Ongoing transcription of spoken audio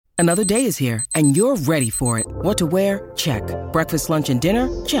Another day is here, and you're ready for it. What to wear? Check. Breakfast, lunch, and dinner?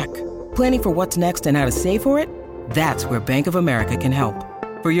 Check. Planning for what's next and how to save for it? That's where Bank of America can help.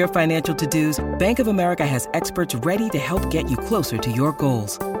 For your financial to-dos, Bank of America has experts ready to help get you closer to your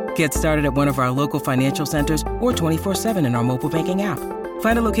goals. Get started at one of our local financial centers or 24/7 in our mobile banking app.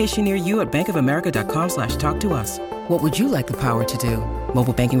 Find a location near you at bankofamerica.com/talktous. What would you like the power to do?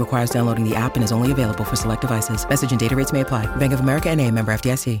 Mobile banking requires downloading the app and is only available for select devices. Message and data rates may apply. Bank of America N.A., member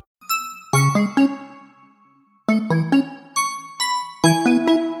FDIC.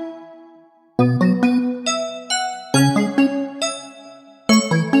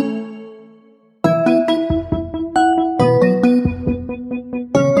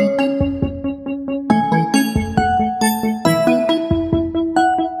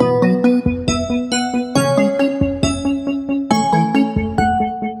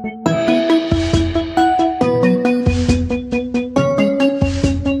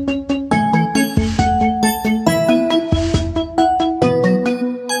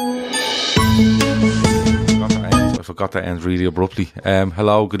 That ends really abruptly.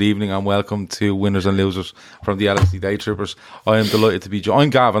 Hello, good evening, and welcome to Winners and Losers from the LFC Day Trippers. I am delighted to be joined. I'm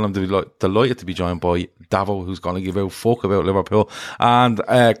Gavin. I'm delighted to be joined by Davo, who's going to give a fuck about Liverpool, and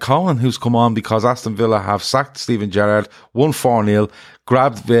Colin, who's come on because Aston Villa have sacked Steven Gerrard, won 4-0,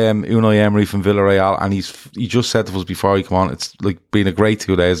 grabbed Unai Emery from Villarreal, and he just said to us before he came on, it's like been a great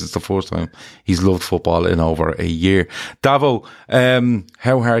 2 days. It's the first time he's loved football in over a year. Davo,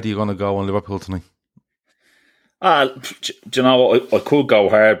 how hard are you going to go on Liverpool tonight? Do you know what? I could go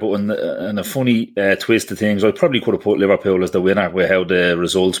hard, but in a funny twist of things, I probably could have put Liverpool as the winner with how the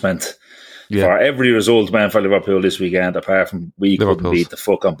results went. Yeah. For every result went for Liverpool this weekend, apart from we couldn't beat the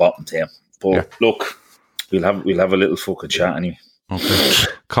fucking bottom team. But look, we'll have a little fucking chat anyway. Okay.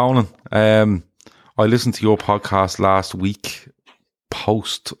 Conan, I listened to your podcast last week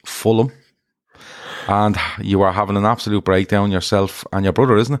post Fulham, and you were having an absolute breakdown yourself and your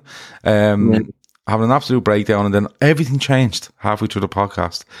brother, isn't it? Having an absolute breakdown, and then everything changed halfway through the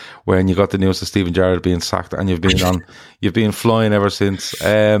podcast when you got the news of Steven Gerrard being sacked, and you've been flying ever since.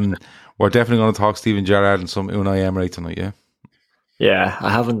 We're definitely going to talk Steven Gerrard and some Unai Emery tonight, yeah. Yeah, I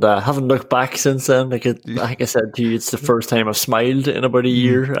haven't looked back since then. Like I said to you, it's the first time I've smiled in about a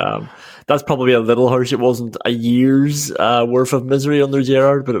year. That's probably a little harsh. It wasn't a year's worth of misery under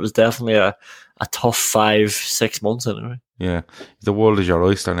Gerrard, but it was definitely a tough 5-6 months anyway. Yeah, the world is your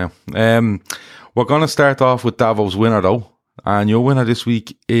oyster now. We're going to start off with Davo's winner, though. And your winner this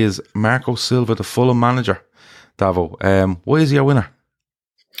week is Marco Silva, the Fulham manager. Davo, why is he your winner?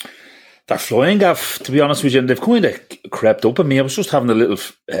 They're flying, Gav, to be honest with you. And they've kind of crept up on me. I was just having a little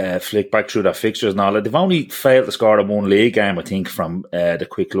flick back through their fixtures and all that. They've only failed to score in one league game, I think, from the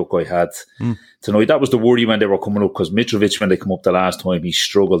quick look I had tonight. That was the worry when they were coming up, because Mitrovic, when they come up the last time, he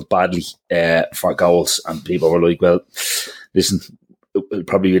struggled badly for goals. And people were like, well, listen, it'll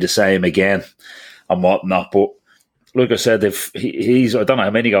probably be the same again and whatnot. But like I said, he's I don't know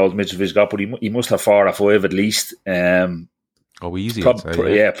how many goals Mitrovic got, but he must have 4 or 5 at least. Easy.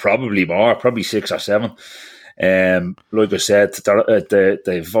 Probably more, probably 6 or 7. Like I said,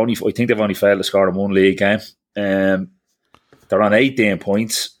 they've only failed to score in one league game. They're on 18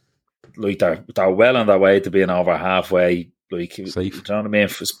 points. Like they're well on their way to being over halfway. Like, safe. You know what I mean?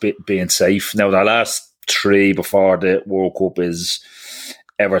 It's being safe. Now, their last 3 before the World Cup is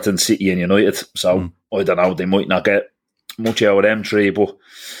Everton, City and United. So I don't know, they might not get much out of them 3, but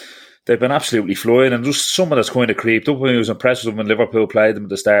they've been absolutely flying, and just someone that's kind of creeped up. When he was impressed with them when Liverpool played them at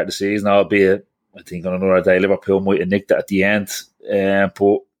the start of the season, albeit I think on another day Liverpool might have nicked it at the end.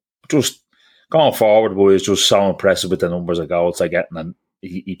 But just going forward, boys, just so impressive with the numbers of goals they're getting, and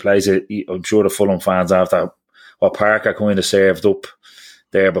he plays it. I'm sure the Fulham fans, after what Parker kind of served up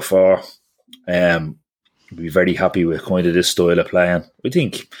there before, be very happy with kind of this style of playing. I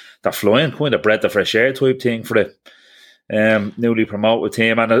think they're flying, kind of breath of fresh air type thing for the newly promoted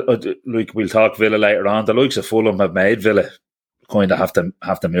team. And like we'll talk Villa later on, the likes of Fulham have made Villa kind of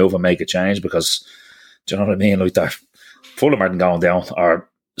have to move and make a change, because do you know what I mean? Like that, Fulham aren't going down, or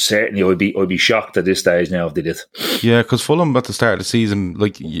certainly I'd be shocked at this stage now if they did. Yeah, because Fulham at the start of the season,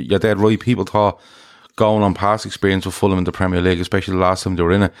 like you're dead right, people thought, going on past experience with Fulham in the Premier League, especially the last time they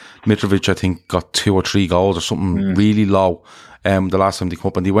were in it, Mitrovic, I think, got 2 or 3 goals or something really low the last time they come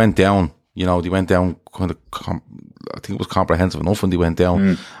up, and they went down, they went down kind of, I think it was comprehensive enough when they went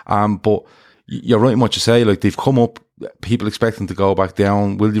down. But you're right in what you say, like they've come up, people expect them to go back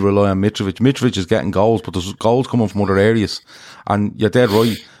down. Will they rely on Mitrovic? Mitrovic is getting goals, but there's goals coming from other areas. And you're dead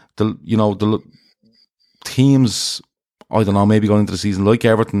right, the teams, I don't know, maybe going into the season like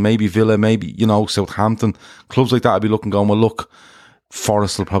Everton, maybe Villa, maybe, Southampton, clubs like that, I'd be going, well, look,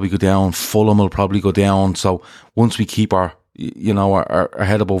 Forest will probably go down, Fulham will probably go down. So once we keep our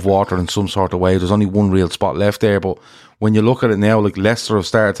head above water in some sort of way, there's only one real spot left there. But when you look at it now, like Leicester have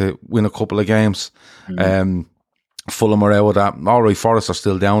started to win a couple of games. Fulham are out of that. All right, Forest are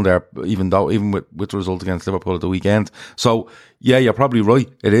still down there, even with the result against Liverpool at the weekend. So yeah, you're probably right.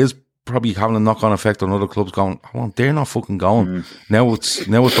 It is probably having a knock-on effect on other clubs going, oh, they're not fucking going. Now it's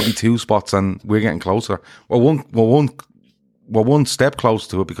probably 2 spots and we're getting closer. We're one step close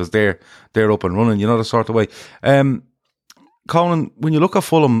to it because they're up and running, the sort of way. Colin, when you look at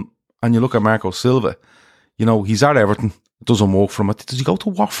Fulham and you look at Marco Silva, he's at Everton. It doesn't work for him. Does he go to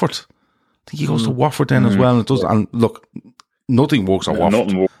Watford? I think he goes to Watford then as well. And it does. And look, nothing works at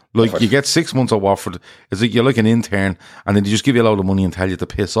Watford. Like, you get 6 months at Watford. It's like you're like an intern, and then they just give you a load of money and tell you to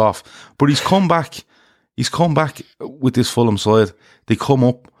piss off. But he's come back. He's come back with this Fulham side. They come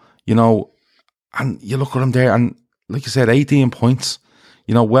up, and you look at him there, and like you said, 18 points.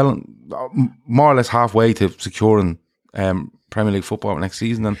 Well, more or less halfway to securing Premier League football next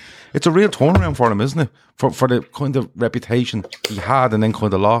season, and it's a real turnaround for him, isn't it? For the kind of reputation he had and then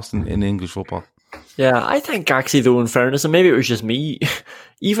kind of lost in English football. Yeah, I think actually, though, in fairness, and maybe it was just me,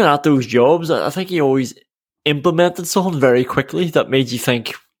 even at those jobs, I think he always implemented something very quickly that made you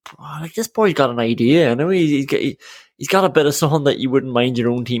think, this boy's got an idea. I know he's got a bit of something that you wouldn't mind your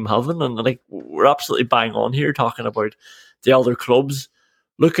own team having, and like we're absolutely bang on here talking about the other clubs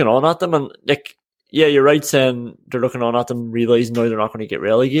looking on at them, and like, yeah, you're right saying they're looking on at them, realising now they're not going to get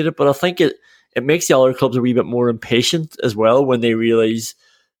relegated, but I think it makes the other clubs a wee bit more impatient as well when they realise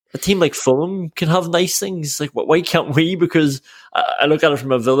a team like Fulham can have nice things. Like, why can't we? Because I look at it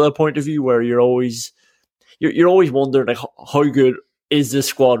from a Villa point of view, where you're always wondering, like, how good is this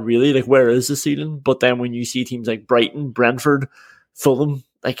squad really? Like, where is the ceiling? But then when you see teams like Brighton, Brentford, Fulham,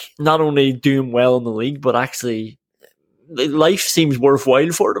 like, not only doing well in the league, but actually life seems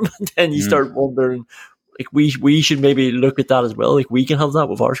worthwhile for them. And then you start wondering, like, we should maybe look at that as well. Like, we can have that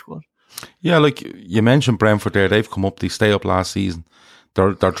with our squad. Yeah, like you mentioned Brentford there, they've come up, they stay up last season.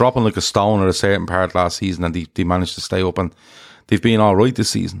 They're dropping like a stone at a certain part last season, and they managed to stay up, and they've been all right this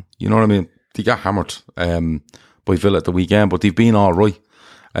season. You know what I mean? They got hammered by Villa at the weekend, but they've been all right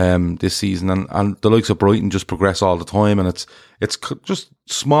this season, and the likes of Brighton just progress all the time, and it's just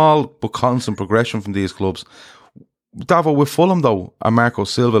small but constant progression from these clubs. Davo, with Fulham though, and Marco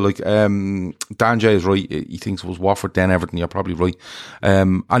Silva, like Dan J is right. He thinks it was Watford then Everton. You're probably right,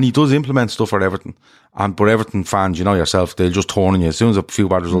 and he does implement stuff for Everton. But Everton fans, you know yourself, they'll just turn on you as soon as a few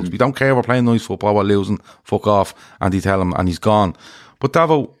bad results. We don't care, we're playing nice football, we're losing, fuck off, and they tell him, and he's gone. But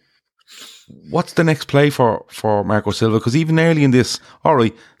Davo, what's the next play for Marco Silva? Because even early in this, all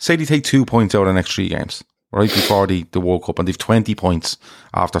right, say they take 2 points out of the next 3 games. Right before the World Cup, and they've 20 points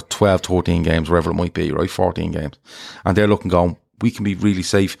after 12, 13 games, wherever it might be, right? 14 games. And they're looking, going, we can be really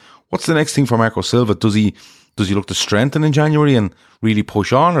safe. What's the next thing for Marco Silva? Does he look to strengthen in January and really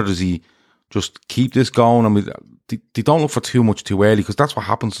push on, or does he just keep this going? And they don't look for too much too early, because that's what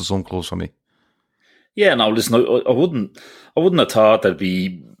happens to some clubs for me. Yeah, no, listen, I wouldn't have thought there'd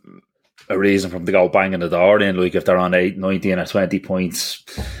be a reason for them to go banging the door in, like if they're on 8, 19 or 20 points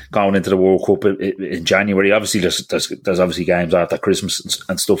going into the World Cup in January. Obviously there's obviously games after Christmas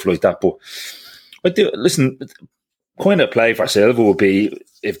and stuff like that, but listen, kind of play for Silva would be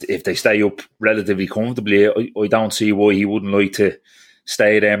if they stay up relatively comfortably. I don't see why he wouldn't like to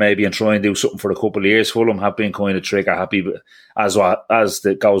stay there maybe and try and do something for a couple of years. Fulham have been kind of trigger happy, as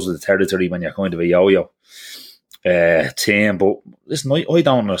that goes with the territory when you're kind of a yo-yo team. But listen, I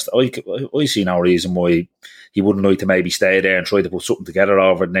don't understand. I see no reason why he wouldn't like to maybe stay there and try to put something together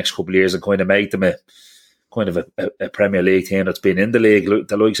over the next couple of years and kind of make them a Premier League team that's been in the league,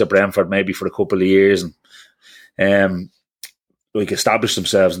 the likes of Brentford maybe for a couple of years, and like establish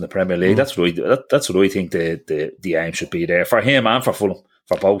themselves in the Premier League. That's what I think the aim should be there for him and for Fulham,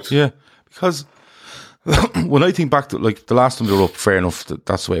 for both. Yeah, because when I think back to like the last time they were up, fair enough,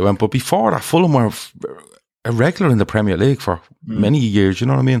 that's the way it went. But before that, Fulham were a regular in the Premier League for many years, you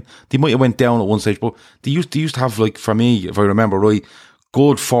know what I mean? They might have went down at one stage, but they used to have, like, for me, if I remember right,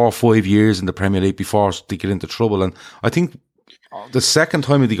 good 4 or 5 years in the Premier League before they get into trouble. And I think the second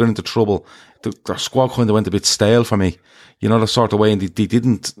time they got into trouble, their squad kind of went a bit stale for me, you know, the sort of way, and they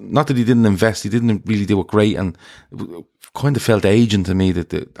didn't, not that they didn't invest, they didn't really do it great, and it kind of felt aging to me,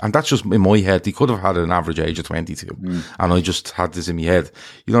 and that's just in my head. They could have had an average age of 22, and I just had this in my head,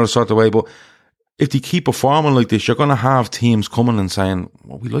 you know, the sort of way. But if they keep performing like this, you're going to have teams coming and saying,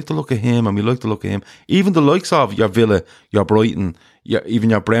 well, we like to look at him and we like to look at him. Even the likes of your Villa, your Brighton,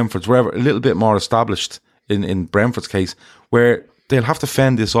 even your Brentfords, wherever, a little bit more established in Brentford's case, where they'll have to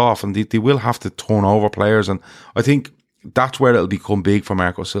fend this off, and they will have to turn over players. And I think that's where it'll become big for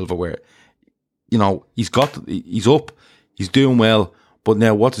Marco Silva, where, you know, he's up, he's doing well, but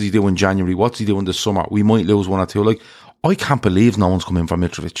now what does he do in January? What does he do in the summer? We might lose one or two. Like, I can't believe no one's come in for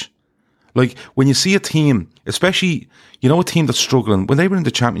Mitrovic. Like, when you see a team, especially, you know, a team that's struggling, when they were in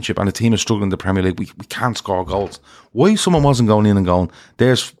the Championship and a team is struggling in the Premier League, we can't score goals. Why someone wasn't going in and going,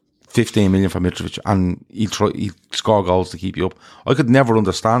 there's 15 million for Mitrovic and he'd score goals to keep you up. I could never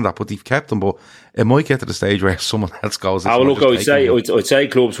understand that, but they've kept him. But it might get to the stage where someone else goes. Look, I'd say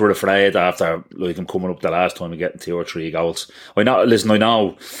clubs were afraid after like him coming up the last time and getting 2 or 3 goals. I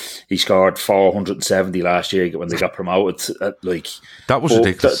know he scored 470 last year when they got promoted. That was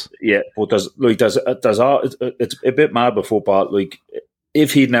ridiculous. But it's a bit mad with football. Like,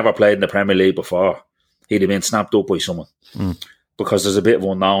 if he'd never played in the Premier League before, he'd have been snapped up by someone. Because there's a bit of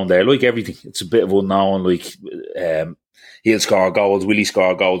unknown there. Like everything, it's a bit of unknown. Like, he'll score goals, will he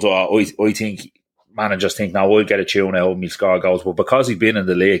score goals? I think managers think, now I'll get a tune out and he'll score goals. But because he'd been in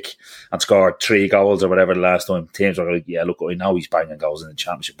the league and scored 3 goals or whatever the last time, teams are like, yeah, look, I know he's banging goals in the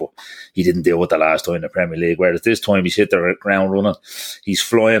Championship, but he didn't deal with the last time in the Premier League. Whereas this time he's hit the ground running, he's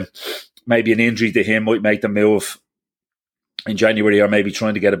flying. Maybe an injury to him might make the move in January, or maybe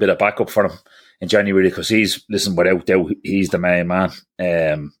trying to get a bit of backup for him in January, because without doubt, he's the main man.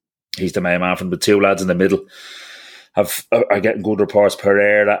 He's the main man from the 2 lads in the middle. Are getting good reports.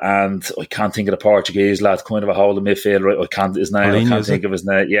 Pereira and I can't think of the Portuguese lad, kind of a holding midfield. Right, I can't think of his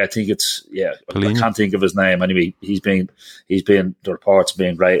name. Yeah, I think it's I can't think of his name. Anyway, he's been the reports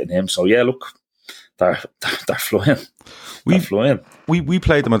being great in him. So yeah, look, they're flying. They're flying. We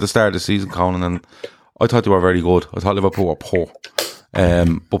played them at the start of the season, Conan, and I thought they were very good. I thought Liverpool were poor.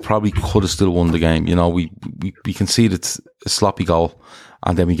 But probably could have still won the game. You know, we conceded a sloppy goal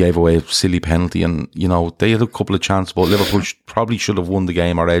and then we gave away a silly penalty, and, you know, they had a couple of chances, but Liverpool probably should have won the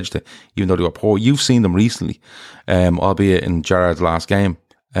game or edged it, even though they were poor. You've seen them recently, albeit in Gerrard's last game,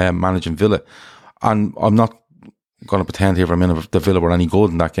 managing Villa. And I'm not going to pretend here for a minute that Villa were any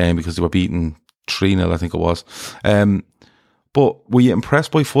good in that game, because they were beaten 3-0, I think it was. But were you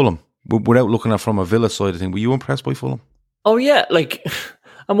impressed by Fulham? Without looking at it from a Villa side of thing, were you impressed by Fulham? Oh yeah, like,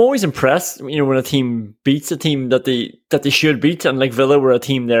 I'm always impressed, you know, when a team beats a team that they should beat, and like Villa were a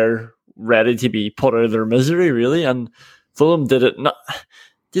team they're ready to be put out of their misery, really, and Fulham did it.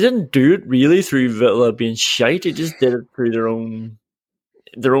 They didn't do it really through Villa being shite. They just did it through their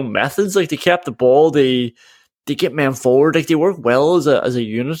own methods. Like, they kept the ball, they get men forward, like they work well as a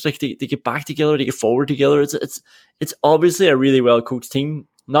unit. Like they get back together, they get forward together. It's obviously a really well coached team.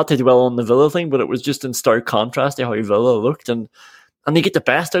 Not to dwell on the Villa thing, but it was just in stark contrast to how Villa looked, and they get the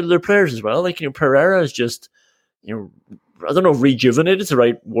best out of their players as well. Like, you know, Pereira is just, you know, I don't know if rejuvenated is the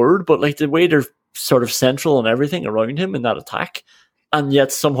right word, but like the way they're sort of central and everything around him in that attack, and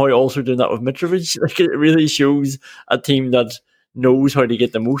yet somehow also doing that with Mitrovic. Like, it really shows a team that knows how to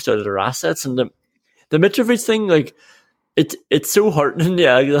get the most out of their assets. And the Mitrovic thing, like, it's so heartening.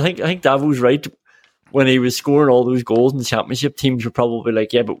 Yeah, I think Davo's right. When he was scoring all those goals in the Championship, teams were probably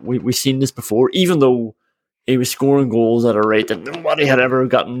like, yeah, but we've seen this before, even though he was scoring goals at a rate that nobody had ever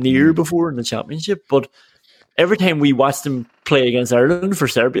gotten near before in the Championship. But every time we watched him play against Ireland for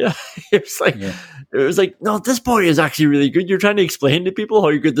Serbia, it was like, no, this boy is actually really good. You're trying to explain to people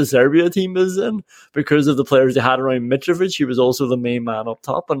how good the Serbia team is then, because of the players they had around Mitrovic. He was also the main man up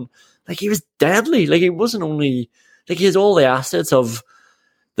top, and like, he was deadly. Like, it wasn't only like, he has all the assets of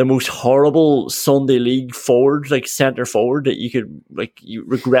the most horrible Sunday League forward, like centre forward, that you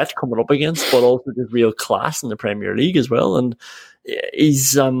regret coming up against, but also just real class in the Premier League as well. And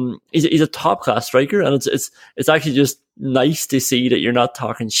he's a top class striker, and it's actually just nice to see that you're not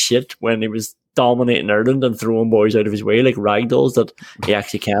talking shit when he was dominating Ireland and throwing boys out of his way like ragdolls, that he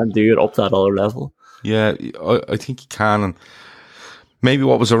actually can do it up that other level. Yeah, I think he can, and maybe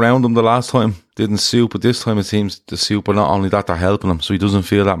what was around him the last time didn't suit, but this time it seems to suit. But not only that, they're helping him, so he doesn't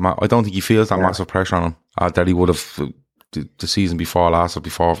feel that. I don't think he feels that massive pressure on him that he would have the season before last, or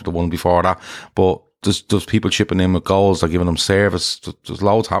before the one before that. But there's people chipping in with goals, they're giving him service. There's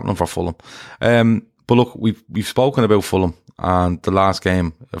loads happening for Fulham. But look, we've spoken about Fulham and the last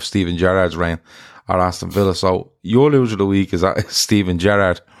game of Steven Gerrard's reign at Aston Villa. So your loser of the week is Steven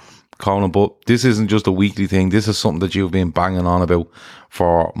Gerrard, Colin, but this isn't just a weekly thing. This is something that you've been banging on about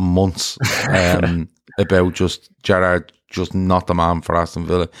for months, about just Gerrard just not the man for Aston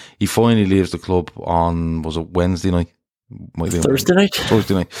Villa. He finally leaves the club on, was it Wednesday night? Thursday night.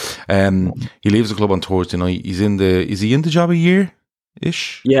 He leaves the club on Thursday night. Is he in the job a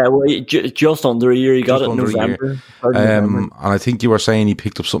year-ish? Yeah, well, just under a year. He got it in November. And I think you were saying he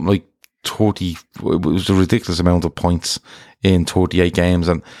picked up something like 30, it was a ridiculous amount of points in 38 games,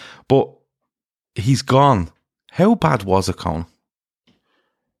 but he's gone. How bad was it, Colin?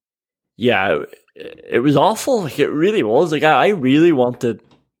 Yeah, it was awful. Like, it really was. Like, I really wanted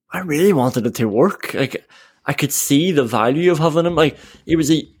it to work. Like, I could see the value of having him. Like,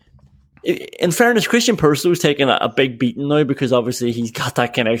 in fairness, Christian Purcell's taking a big beating now because obviously he's got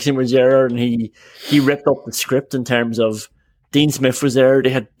that connection with Gerrard, and he ripped up the script in terms of Dean Smith was there.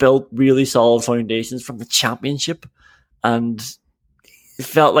 They had built really solid foundations from the Championship, and it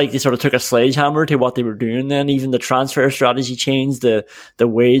felt like they sort of took a sledgehammer to what they were doing then. Even the transfer strategy changed, the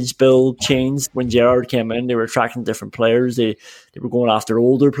wage bill changed. When Gerrard came in, they were attracting different players. They were going after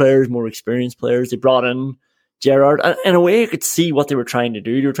older players, more experienced players. They brought in Gerrard. And in a way, I could see what they were trying to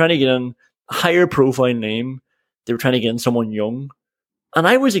do. They were trying to get in a higher profile name. They were trying to get in someone young. And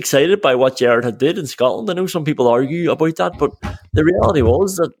I was excited by what Gerrard had did in Scotland. I know some people argue about that, but the reality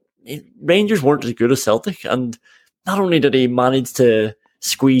was that Rangers weren't as good as Celtic. And not only did he manage to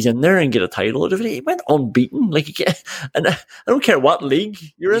squeeze in there and get a title out of it, he went unbeaten. Like, and I don't care what league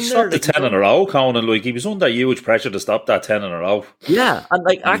you're in there. He stopped the 10 in a row, Conan. Like, he was under huge pressure to stop that 10 in a row. Yeah, and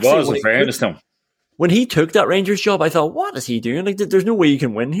like, actually, he was, in fairness to him. When he took that Rangers job, I thought, what is he doing? Like, there's no way you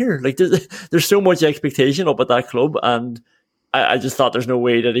can win here. Like, there's so much expectation up at that club, and I just thought there's no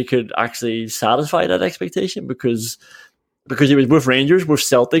way that he could actually satisfy that expectation because he was with Rangers, with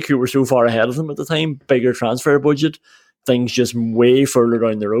Celtic, who were so far ahead of them at the time, bigger transfer budget, things just way further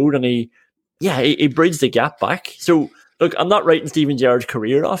down the road, and he bridged the gap back. So, look, I'm not writing Steven Gerrard's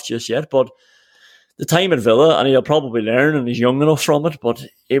career off just yet, but the time at Villa, and he'll probably learn, and he's young enough from it, but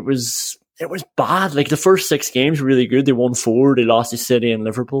it was bad. Like, the first 6 games were really good. They won 4. They lost to City and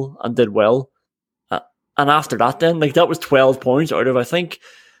Liverpool and did well. And after that then, like, that was 12 points out of, I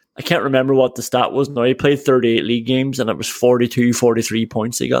can't remember what the stat was now. He played 38 league games and it was 42, 43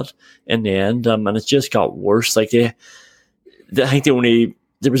 points they got in the end. And it just got worse. Like, I think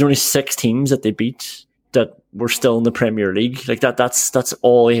there was only 6 teams that they beat that were still in the Premier League. Like, that's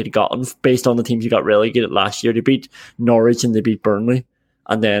all he had gotten based on the teams he got relegated last year. They beat Norwich and they beat Burnley.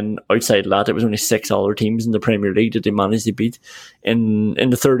 And then outside of that, it was only 6 other teams in the Premier League that they managed to beat in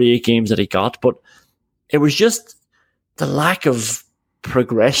the 38 games that he got. But it was just the lack of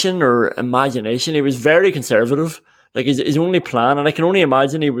progression or imagination. He was very conservative. Like, his only plan, and I can only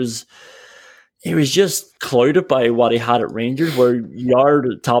imagine he was just clouded by what he had at Rangers, where you are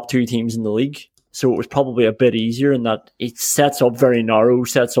the top 2 teams in the league. So it was probably a bit easier in that it sets up very narrow,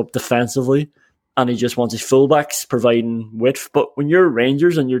 sets up defensively, and he just wants his fullbacks providing width. But when you're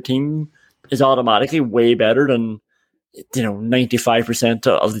Rangers and your team is automatically way better than 95%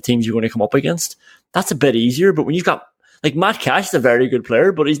 of the teams you're going to come up against, that's a bit easier. But when you've got, like, Matt Cash is a very good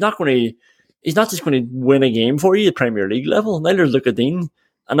player, but he's not just going to win a game for you at Premier League level. Neither is Luka Dean.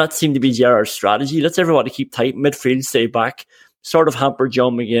 And that seemed to be Gerrard's strategy. Let's everybody keep tight, midfield, stay back. Sort of hampered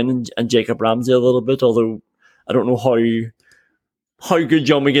John McGinn and Jacob Ramsey a little bit, although I don't know how good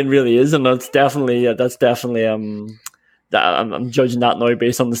John McGinn really is, and that's definitely I'm judging that now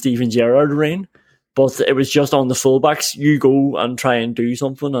based on the Steven Gerrard reign. But it was just on the fullbacks, you go and try and do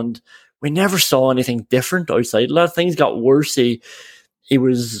something, and we never saw anything different outside of that. Things got worse. He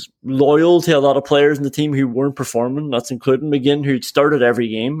was loyal to a lot of players in the team who weren't performing. That's including McGinn, who started every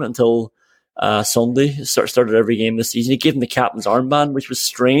game until Sunday. Started every game this season. He gave him the captain's armband, which was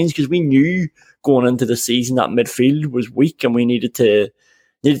strange because we knew going into the season that midfield was weak and we needed to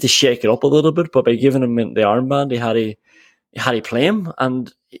shake it up a little bit. But by giving him the armband, he had to play him.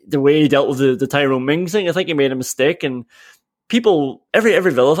 And the way he dealt with the Tyrone Mings thing, I think he made a mistake. And people, every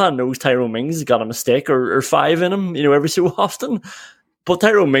Villa fan knows Tyrone Mings has got a mistake or 5 in him, every so often. But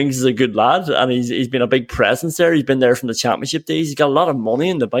Tyrone Mings is a good lad, and he's been a big presence there. He's been there from the Championship days. He's got a lot of money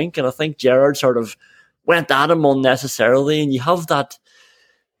in the bank, and I think Gerrard sort of went at him unnecessarily. And you had that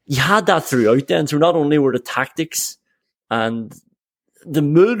throughout then. So not only were the tactics and the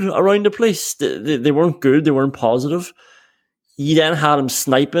mood around the place, they weren't good, they weren't positive. You then had him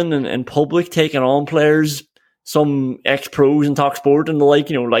sniping in public, taking on players, some ex-pros in Talk Sport and the like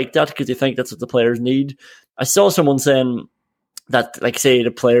that, because they think that's what the players need. I saw someone saying that, like, say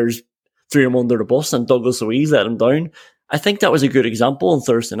the players threw him under the bus and Douglas Luiz let him down. I think that was a good example on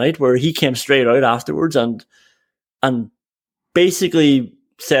Thursday night where he came straight out afterwards and basically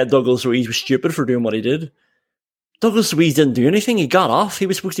said Douglas Luiz was stupid for doing what he did. Douglas Luiz didn't do anything. He got off. He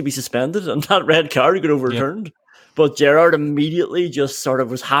was supposed to be suspended and that red card got overturned. Yeah. But Gerrard immediately just sort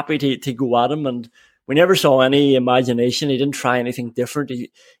of was happy to go at him, and we never saw any imagination. He didn't try anything different. He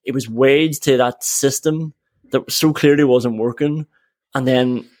was waged to that system that so clearly wasn't working, and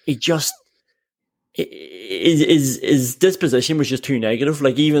then he just his disposition was just too negative.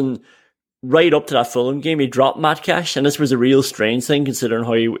 Like, even right up to that Fulham game, he dropped Matt Cash, and this was a real strange thing considering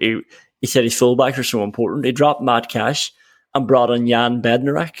how he said his fullbacks are so important. He dropped Matt Cash and brought in Jan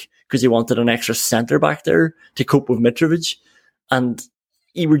Bednarek because he wanted an extra centre back there to cope with Mitrovic. And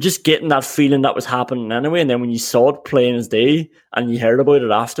you were just getting that feeling that was happening anyway. And then when you saw it playing his day and you heard about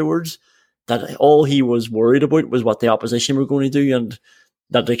it afterwards, that all he was worried about was what the opposition were going to do. And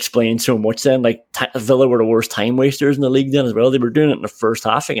that explains so much then. Like, Villa were the worst time wasters in the league then as well. They were doing it in the first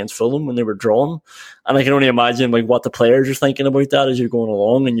half against Fulham when they were drawn. And I can only imagine like what the players are thinking about that as you're going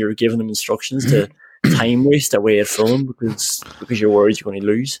along and you're giving them instructions to time waste away at Fulham because you're worried you're going to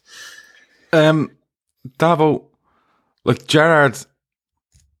lose. Davo, like Gerrard,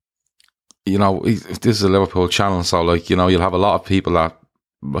 you know, this is a Liverpool channel, so like, you know, you'll have a lot of people that,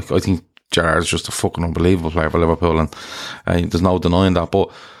 like, I think Gerrard's just a fucking unbelievable player for Liverpool, and there's no denying that.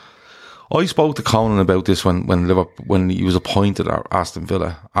 But I spoke to Conan about this when he was appointed at Aston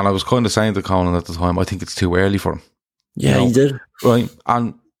Villa, and I was kind of saying to Conan at the time, I think it's too early for him. Yeah, he did. Right,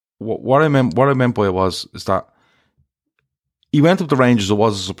 and what I meant by it is that he went up to Rangers. It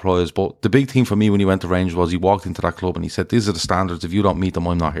was a surprise, but the big thing for me when he went to Rangers was he walked into that club and he said, "These are the standards. If you don't meet them,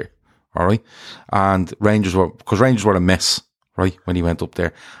 I'm not here." All right, and Rangers were a mess. Right, when he went up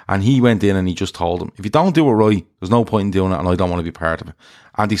there, and he went in and he just told them, if you don't do it right, there's no point in doing it, and I don't want to be part of it.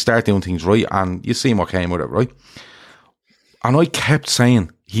 And he started doing things right, and you see what came with it, right? And I kept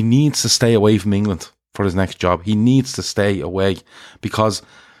saying he needs to stay away from England for his next job. He needs to stay away because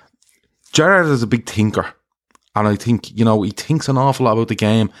Gerrard is a big thinker, and I think, you know, he thinks an awful lot about the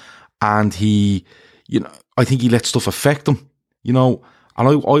game, and he, you know, I think he lets stuff affect him, you know. And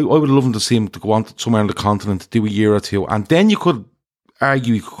I would love him to see him to go on to somewhere on the continent, to do a year or two, and then you could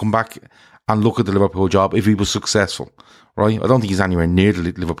argue he could come back and look at the Liverpool job if he was successful, right? I don't think he's anywhere near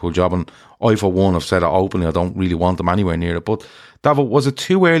the Liverpool job, and I, for one, have said it openly, I don't really want him anywhere near it. But, David, was it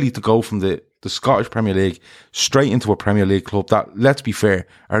too early to go from the Scottish Premier League straight into a Premier League club that, let's be fair,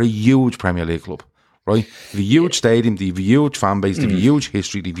 are a huge Premier League club, right? They have a huge stadium, they have a huge fan base, they have a huge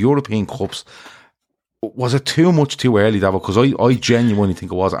history, they have European Cups. Was it too much too early, David? Because I genuinely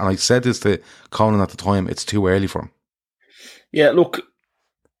think it was. And I said this to Conan at the time, it's too early for him. Yeah, look,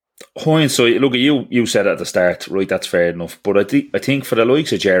 hindsight, look, you said at the start, right, that's fair enough. But I think for the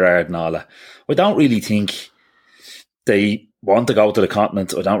likes of Gerrard and all that, I don't really think they want to go to the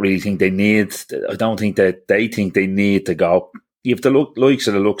continent. I don't really think they need, I don't think that they think they need to go. You have to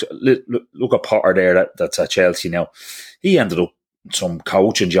look at Potter there that's at Chelsea now. He ended up some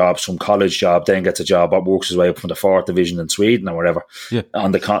coaching job, some college job, then gets a job that works his way up from the 4th division in Sweden or whatever,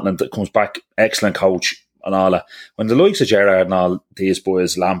 on the continent, that comes back, excellent coach and all that. When the likes of Gerrard and all these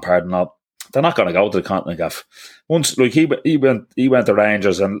boys, Lampard and all, they're not going to go to the continent, Gaff. Once, like, he went to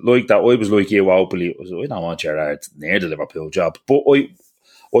Rangers, and like that, I was like you openly, I don't want Gerrard near the Liverpool job, but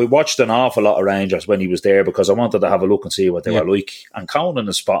I watched an awful lot of Rangers when he was there because I wanted to have a look and see what they were like. And Conan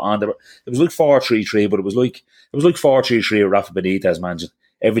is spot on. It was like 4-3-3, but it was like 4-3-3 with Rafa Benitez managing.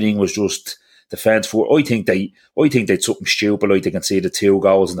 Everything was just defence for. I think they'd something stupid like they conceded 2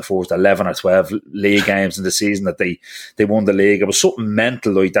 goals in the first 11 or 12 league games in the season that they won the league. It was something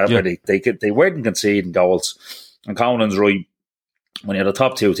mental like that where they weren't conceding goals. And Conan's right. When you're the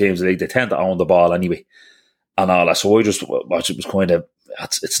top 2 teams in the league, they tend to own the ball anyway and all that. So I just watched. It was kind of,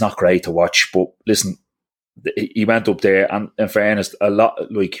 it's not great to watch, but listen, he went up there, and in fairness, a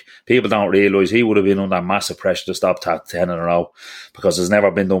lot, like, people don't realise he would have been under massive pressure to stop 10 in a row because it's never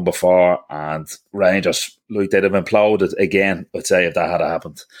been done before, and Rangers, like, they'd have imploded again, I'd say, if that had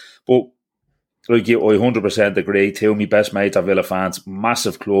happened. But like you, I 100% agree. 2 of my best mates are Villa fans,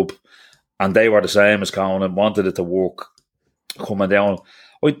 massive club, and they were the same as Conan, wanted it to work coming down.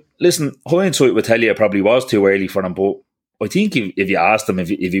 Listen, hindsight would tell you it probably was too early for him, but I think if you asked him, if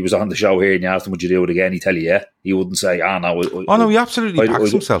he was on the show here and you asked him, would you do it again? He'd tell you, yeah. He wouldn't say, no. He absolutely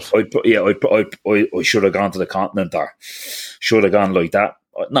backs himself. I should have gone to the continent or should have gone like that.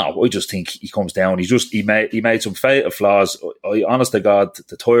 No, I just think he comes down. He made some fatal flaws. Honest to God,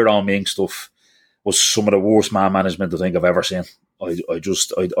 the Tyrone Ming stuff was some of the worst man management I think I've ever seen. I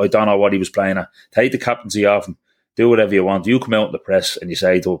don't know what he was playing at. Take the captaincy off him. Do whatever you want. You come out in the press and you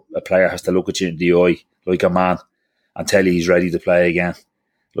say to a player has to look at you in the eye like a man and tell you he's ready to play again.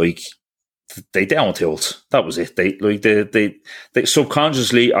 Like, they down tilts. That was it. They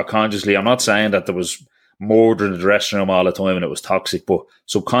subconsciously or consciously, I'm not saying that there was murder in the dressing room all the time and it was toxic, but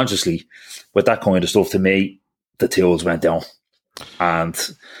subconsciously, with that kind of stuff, to me, the tilts went down. And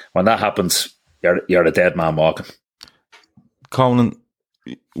when that happens, you're a dead man walking. Conan,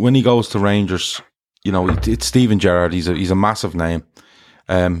 when he goes to Rangers, you know, it's Steven Gerrard. He's a massive name.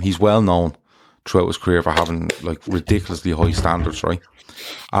 He's well known throughout his career for having, like, ridiculously high standards, right?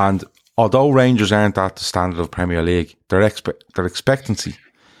 And although Rangers aren't at the standard of Premier League, their expectancy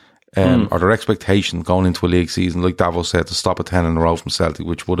or their expectation going into a league season, like Davos said, to stop a 10 in a row from Celtic,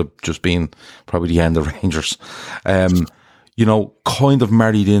 which would have just been probably the end of Rangers, kind of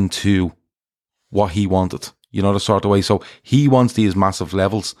married into what he wanted, the sort of way. So he wants these massive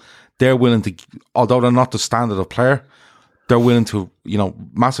levels. They're willing to, although they're not the standard of player, they're willing to,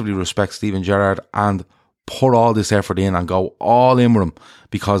 massively respect Steven Gerrard and put all this effort in and go all in with him,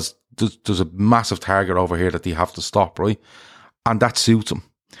 because there's a massive target over here that they have to stop, right? And that suits him.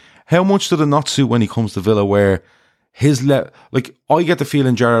 How much did it not suit when he comes to Villa, where I get the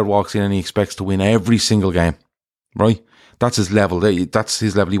feeling Gerrard walks in and he expects to win every single game, right? That's his level. That's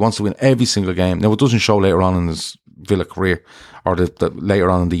his level. He wants to win every single game. Now, it doesn't show later on in his Villa career, or the later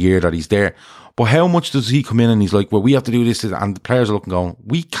on in the year that he's there. But how much does he come in and he's like, well, we have to do this, and the players are looking going,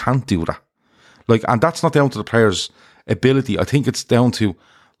 we can't do that. And that's not down to the players' ability. I think it's down to,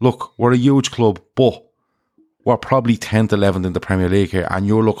 look, we're a huge club, but we're probably 10th, 11th in the Premier League here, and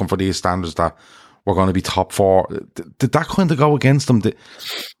you're looking for these standards that we're going to be top 4. Did that kind of go against him?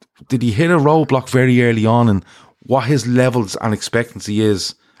 Did he hit a roadblock very early on in what his levels and expectancy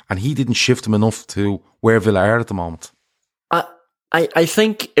is, and he didn't shift him enough to where Villa are at the moment? I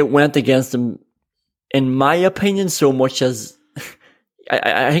think it went against him, in my opinion, so much as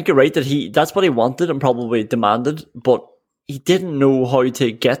I think you're right that that's what he wanted and probably demanded, but he didn't know how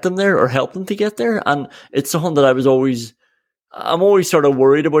to get them there or help them to get there. And it's something that I'm always sort of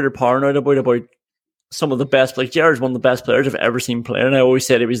worried about or paranoid about some of the best. Like, Gerrard's one of the best players I've ever seen play, and I always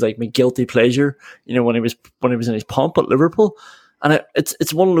said it was like my guilty pleasure, when he was in his pomp at Liverpool. And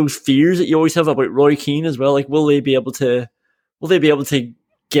it's one of those fears that you always have about Roy Keane as well. Like, will they be able to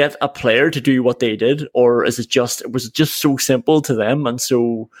get a player to do what they did, or was it just so simple to them and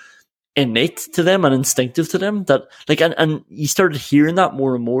so innate to them and instinctive to them that and you started hearing that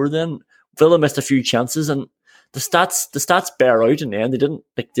more and more. Then Villa missed a few chances, and the stats bear out in the end.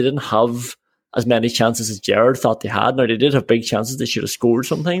 They didn't have as many chances as Gerrard thought they had. Now, they did have big chances they should have scored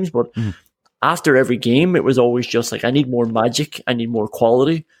sometimes, but after every game it was always just like, I need more magic, I need more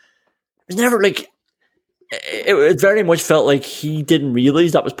quality. It was never like, it very much felt like he didn't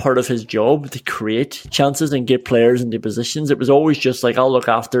realise that was part of his job, to create chances and get players into positions. It was always just like, I'll look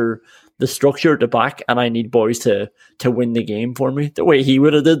after the structure at the back and I need boys to win the game for me. The way he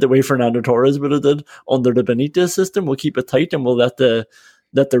would have did, the way Fernando Torres would have did under the Benitez system. We'll keep it tight and we'll let the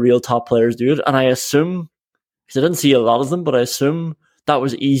real top players do it. And I assume, because I didn't see a lot of them, but I assume that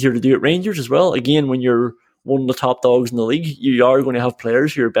was easier to do at Rangers as well. Again, when you're one of the top dogs in the league, you are going to have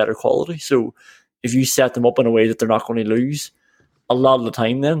players who are better quality. So if you set them up in a way that they're not going to lose, a lot of the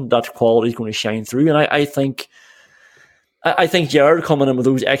time then that quality is going to shine through. And I think Gerrard coming in with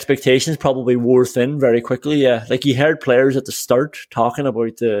those expectations probably wore thin very quickly. Yeah, like, you heard players at the start talking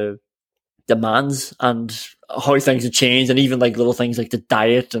about the demands and how things had changed, and even like little things like the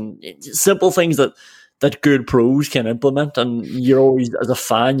diet and simple things that good pros can implement. And you're always, as a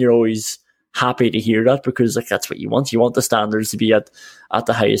fan, you're always happy to hear that, because like, that's what you want. You want the standards to be at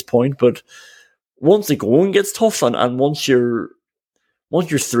the highest point. But once the going gets tough, and once you're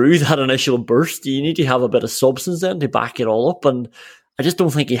through that initial burst, you need to have a bit of substance then to back it all up. And I just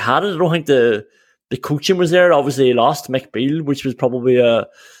don't think he had it. I don't think the coaching was there. Obviously, he lost Mick Beale, which was probably a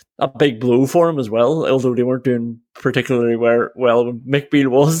big blow for him as well, although they weren't doing particularly well when Mick Beale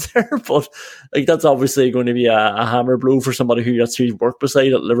was there. But like, that's obviously going to be a hammer blow for somebody who that's who he's worked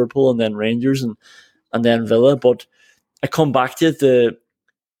beside at Liverpool and then Rangers and then Villa. But I come back to it,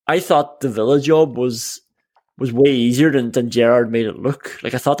 I thought the Villa job was way easier than Gerrard made it look.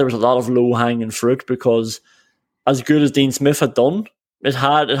 Like, I thought there was a lot of low-hanging fruit, because as good as Dean Smith had done, it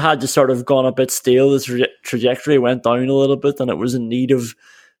had just sort of gone a bit stale. The trajectory went down a little bit, and it was in need of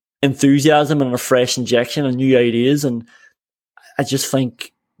enthusiasm and a fresh injection and new ideas. And I just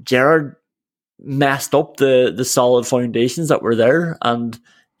think Gerrard messed up the solid foundations that were there, and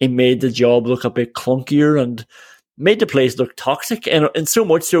he made the job look a bit clunkier and made the place look toxic, and so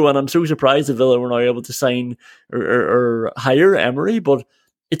much so, and I'm so surprised that Villa were not able to sign or hire Emery. But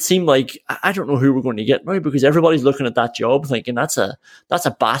it seemed like, I don't know who we're going to get now, because everybody's looking at that job thinking that's a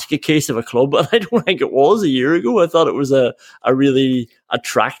basket case of a club, and I don't think it was a year ago. I thought it was a really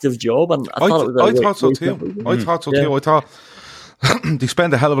attractive job, and I thought so too. I thought they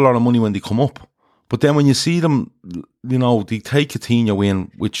spend a hell of a lot of money when they come up, but then when you see them, they take Coutinho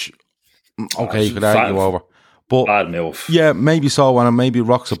in, which you could argue over. But, bad move. Yeah, maybe so, and maybe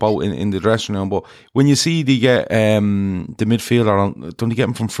rocks about in the dressing room. But when you see they get the midfielder, don't they get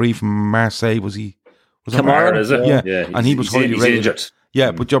him from free from Marseille? Was Kamara, is it? Yeah. And he was highly rated. Injured.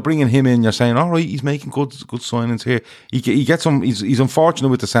 Yeah, but you're bringing him in. You're saying, all right, he's making good signings here. He gets some. He's unfortunate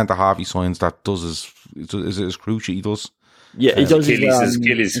with the centre half he signs. That does his crucial. He does Yeah, he does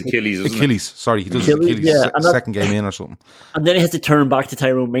Achilles. Sorry, he does Achilles second game in or something. And then he has to turn back to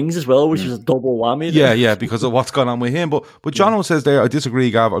Tyrone Mings as well, which was a double whammy. Yeah, because of what's gone on with him. But Jono says there, I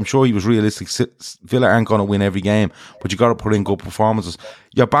disagree, Gav. I'm sure he was realistic. Villa aren't going to win every game, but you got to put in good performances.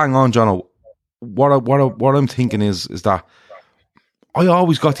 You're bang on, Jono. What I'm thinking is that I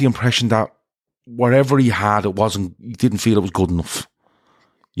always got the impression that whatever he had, he didn't feel it was good enough.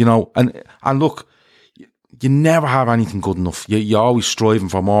 You know, and look, you never have anything good enough. You're always striving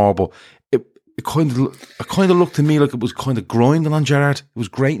for more, but it kind of looked to me like it was kind of grinding on Gerrard. It was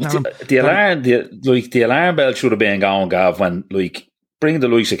grating on him. The alarm bell should have been going, Gav, when bring the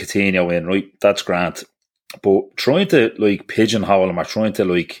likes of Coutinho in, right? That's grand, but trying to pigeonhole him or trying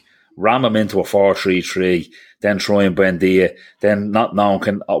to ram him into a 4-3-3, then try and Buendia, then not knowing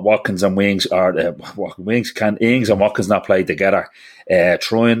can Watkins and Ings and Watkins not play together,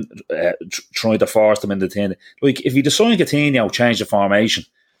 trying to force them into the thing. If you decide Coutinho change the formation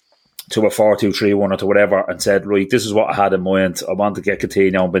to a 4-2-3-1 or to whatever and said, right, this is what I had in mind, I want to get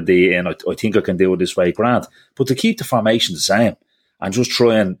Coutinho and Buendia in, I think I can do it this way, grand. But to keep the formation the same and just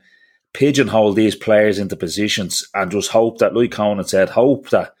try and pigeonhole these players into positions and just hope that, like Conan said,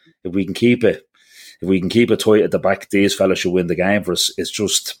 if we can keep it tight at the back, these fellas should win the game for us. It's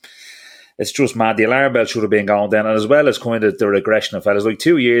just mad. The alarm bell should have been going then, and as well as kind of the regression of fellas.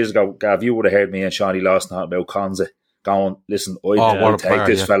 2 years ago, Gav, you would have heard me and Shawnee Lawson talking about Konza going, listen, I take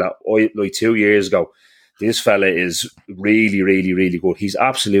this fella. 2 years ago, this fella is really, really, really good. He's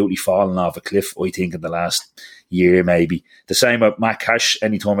absolutely fallen off a cliff, I think, in the last year, maybe. The same with Matt Cash.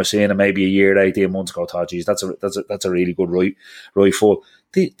 Anytime I seen him, maybe a year, 18 months ago, I thought, geez, that's a really good right full.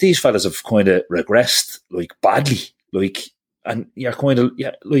 These fellas have kind of regressed badly, and you're kind of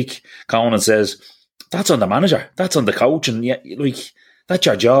like Conan says, that's on the manager, that's on the coach, and that's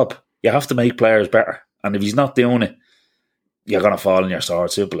your job. You have to make players better, and if he's not doing it, you're gonna fall on your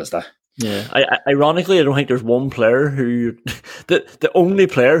sword. Simple as that. Yeah, ironically, I don't think there's one player who the only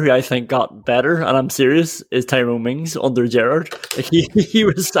player who I think got better, and I'm serious, is Tyrone Mings under Gerrard. He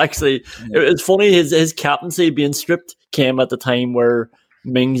was actually, it was funny, his captaincy being stripped came at the time where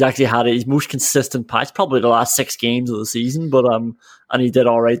Mings actually had his most consistent patch, probably the last 6 games of the season, but and he did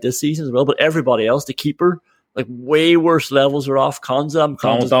all right this season as well. But everybody else, the keeper, way worse levels are off. Konza,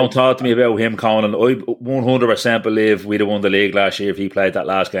 don't talk to me about him, Conan. I 100% believe we'd have won the league last year if he played that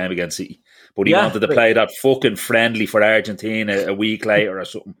last game against City. But he wanted to play that fucking friendly for Argentina a week later or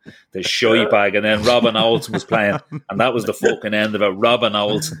something. The shy bag, and then Robin Olsen was playing, and that was the fucking end of it. Robin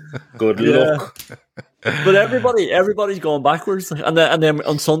Olsen, good luck. But everybody's going backwards, and then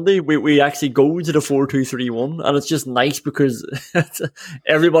on Sunday we actually go to the 4-2-3-1, and it's just nice because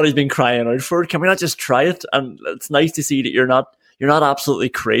everybody's been crying out for it. Can we not just try it? And it's nice to see that you're not absolutely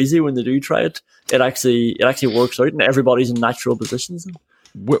crazy when they do try it. It actually works out, and everybody's in natural positions.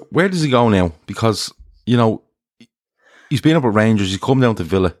 Where does he go now? Because he's been up at Rangers, he's come down to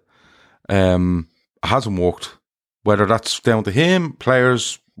Villa. It hasn't worked. Whether that's down to him,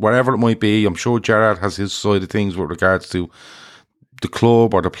 players, whatever it might be, I'm sure Gerrard has his side of things with regards to the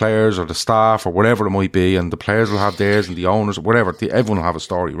club or the players or the staff or whatever it might be, and the players will have theirs and the owners, whatever. Everyone will have a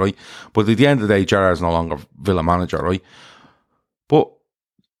story, right? But at the end of the day, Gerrard's no longer Villa manager, right? But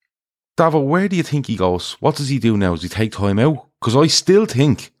Davo, where do you think he goes? What does he do now? Does he take time out? Because I still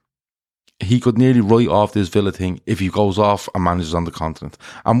think he could nearly write off this Villa thing if he goes off and manages on the continent.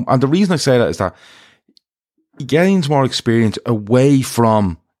 And the reason I say that is that he gains more experience away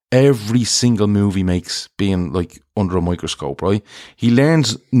from every single move he makes being under a microscope, right? He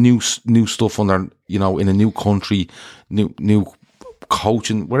learns new stuff under, in a new country, new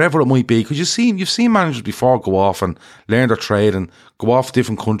coaching, whatever it might be. Because you've seen managers before go off and learn their trade and go off to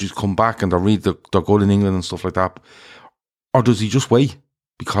different countries, come back and they're good in England and stuff like that. Or does he just wait?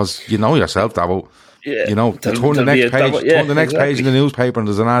 Because you know yourself, Davo. Yeah, turn the next page in the newspaper and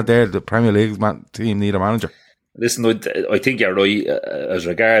there's an ad there, the Premier League team need a manager. Listen, I think you're right as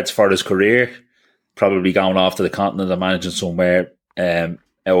regards for his career, probably going off to the continent and managing somewhere. There'll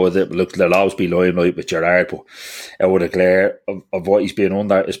always be limelight with Gerrard, but out of the glare of what he's been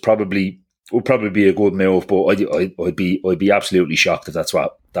under would probably be a good move. But I'd be absolutely shocked if that's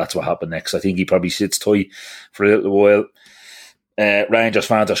what happened next. I think he probably sits tight for a little while. Rangers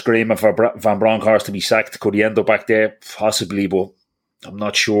fans are screaming for Van Bronckhorst to be sacked. Could he end up back there? Possibly, but I'm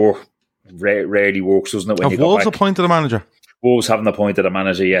not sure. Rarely works, doesn't it? When have you go Wolves back. Appointed a manager? Wolves haven't appointed a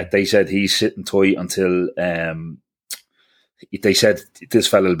manager yet. They said he's sitting tight until they said this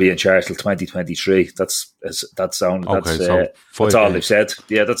fella will be in charge till 2023. That's all they've said.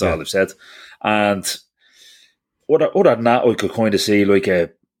 Yeah, that's all they've said. And other than that, I could kind of see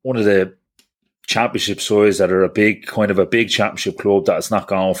one of the championship sides that are a big championship club that it's not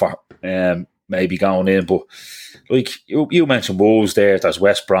going for, maybe going in. But like you mentioned Wolves there, there's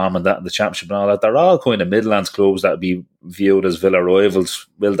West Brom and that in the championship and all that. They're all kind of Midlands clubs that would be viewed as Villa rivals.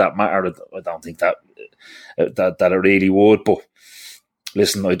 Will that matter? I don't think that it really would. But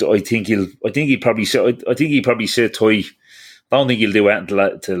listen, I think he'll probably sit tight. I don't think he'll do it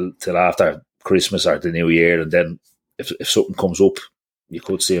till after Christmas or the New Year, and then if something comes up, you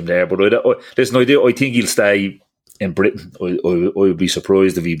could see him there. But I think he'll stay in Britain. I would be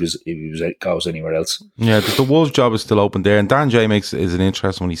surprised if he goes anywhere else. Yeah, because the Wolves job is still open there, and Dan J is an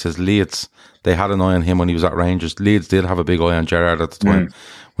interesting one. He says Leeds, they had an eye on him when he was at Rangers. Leeds did have a big eye on Gerrard at the time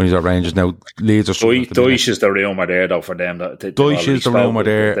when he was at Rangers. Now Leeds are Deutsch is the rumour there though for them. Deutsch is the rumour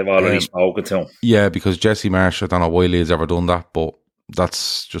there. They've already spoken to him. Yeah, because Jesse Marsh, I don't know why Leeds ever done that, but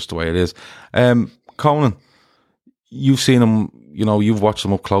that's just the way it is. Conan, you've seen him. You know, you've watched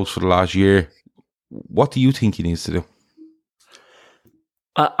him up close for the last year. What do you think he needs to do?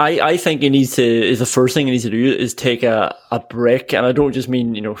 I think he needs to, is the first thing he needs to do is take a break. And I don't just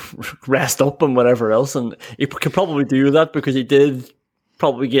mean, rest up and whatever else. And he could probably do that because he did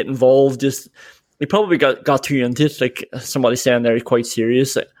probably get involved. He probably got too into it. Like somebody saying there, he's quite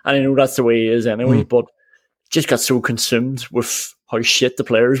serious. And I know that's the way he is anyway, but just got so consumed with how shit the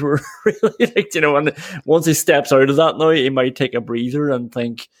players were. Really, and once he steps out of that now, he might take a breather and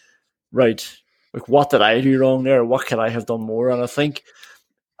think, right, like, what did I do wrong there? What could I have done more? And I think,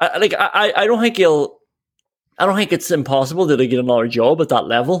 I don't think it's impossible that he get another job at that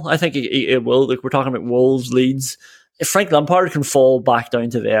level. I think it will. Like, we're talking about Wolves, Leeds. If Frank Lampard can fall back down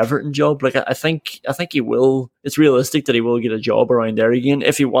to the Everton job, like I think he will. It's realistic that he will get a job around there again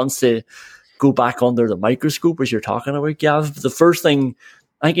if he wants to go back under the microscope, as you're talking about, Gav. The first thing,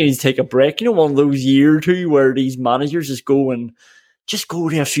 I think he needs to take a break. One of those year or two where these managers just go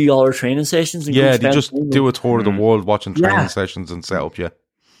to a few other training sessions. And they just do a tour of the world watching training sessions and set up,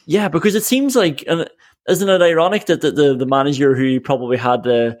 Yeah, because it seems like, and isn't it ironic that the manager who probably had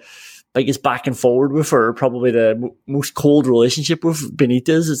the biggest back and forward with, or probably the most cold relationship with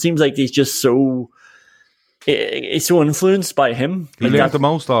Benitez, it seems like he's just so influenced by him. He learned the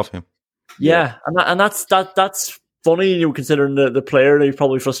most off him. Yeah, and that's funny, considering the player, he's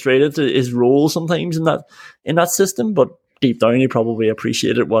probably frustrated at his role sometimes in that system, but deep down he probably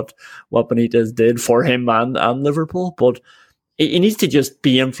appreciated what Benitez did for him and Liverpool. But he needs to just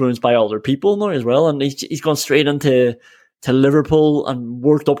be influenced by other people now as well, and he's gone straight into Liverpool and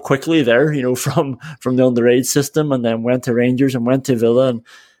worked up quickly there, from the underage system, and then went to Rangers and went to Villa, and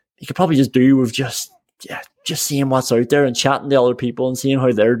he could probably just do with just seeing what's out there and chatting to other people and seeing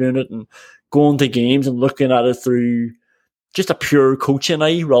how they're doing it and going to games and looking at it through just a pure coaching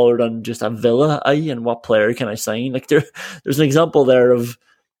eye rather than just a Villa eye and what player can I sign. Like there's an example there of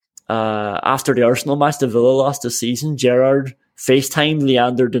after the Arsenal match, the Villa lost this season, Gerrard FaceTimed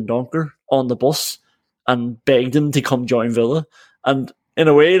Leander Dendoncker on the bus and begged him to come join Villa. And in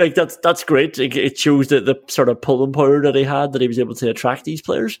a way, like that's great. It shows the sort of pulling power that he was able to attract these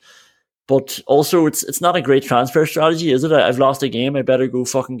players. But also, it's not a great transfer strategy, is it? I've lost a game. I better go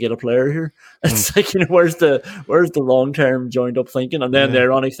fucking get a player here. It's like, where's the long term joined up thinking? And then the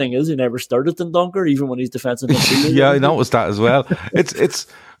ironic thing is, he never started Dendoncker, even when he's defensive midfielder. Yeah, I noticed that as well. It's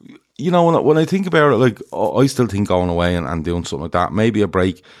when I think about it, like I still think going away and doing something like that, maybe a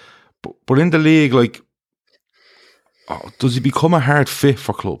break. But in the league, like, does he become a hard fit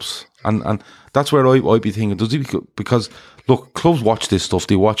for clubs? And that's where I'd be thinking, does he? Because look, clubs watch this stuff.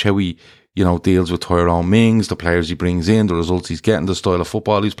 They watch how he, deals with Tyrone Mings, the players he brings in, the results he's getting, the style of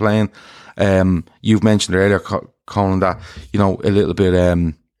football he's playing. You've mentioned earlier, Colin, that, a little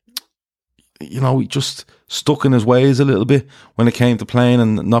bit, he just stuck in his ways a little bit when it came to playing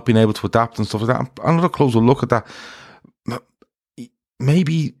and not being able to adapt and stuff like that. And other clubs will look at that.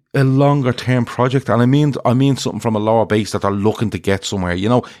 Maybe a longer term project, and I mean something from a lower base that are looking to get somewhere.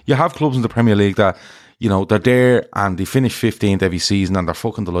 You have clubs in the Premier League that, they're there and they finish 15th every season and they're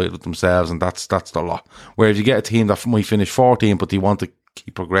fucking delighted with themselves, and that's the lot. Whereas you get a team that might finish 14th but they want to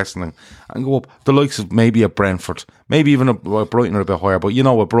keep progressing and go up, the likes of maybe a Brentford, maybe even a Brighton are a bit higher, but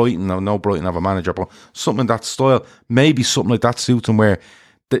a Brighton, no Brighton have a manager, but something in that style, maybe something like that suits him, where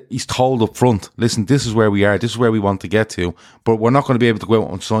he's told up front, listen, this is where we are, this is where we want to get to, but we're not going to be able to go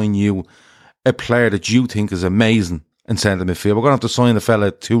out and sign you a player that you think is amazing in centre midfield. We're going to have to sign a fella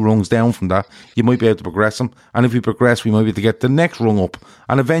 2 rungs down from that. You might be able to progress him, and if we progress, we might be able to get the next rung up,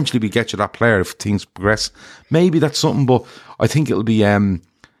 and eventually we get you that player if things progress. Maybe that's something, but I think it'll be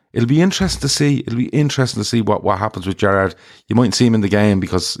it'll be interesting to see. It'll be interesting to see what happens with Gerrard. You mightn't see him in the game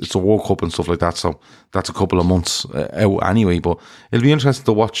because it's a World Cup and stuff like that. So that's a couple of months out anyway. But it'll be interesting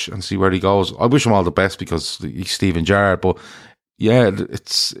to watch and see where he goes. I wish him all the best because he's Steven Gerrard. But yeah,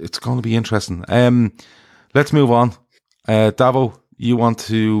 it's going to be interesting. Let's move on. Davo, you want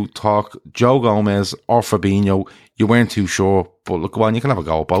to talk Joe Gomez or Fabinho? You weren't too sure, but look, go on, you can have a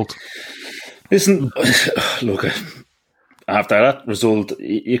go at both. Listen, look, after that result,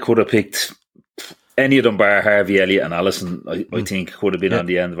 you could have picked any of them bar Harvey Elliott and Alisson. I think could have been on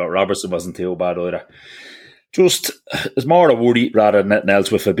the end of it. Robertson wasn't too bad either. Just, it's more a worry rather than anything else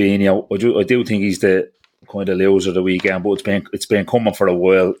with Fabinho. I do think he's the kind of loser of the weekend, but it's been coming for a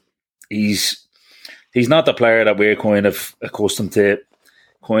while. He's not the player that we're kind of accustomed to.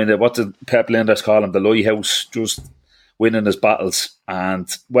 Kind of what the Pep Linders call him, the lighthouse, just winning his battles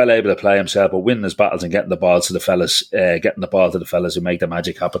and well able to play himself, but winning his battles and getting the ball to the fellas who make the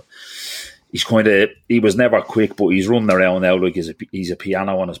magic happen. He was never quick, but he's running around now like he's a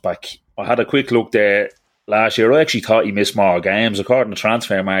piano on his back. I had a quick look there last year. I actually thought he missed more games. According to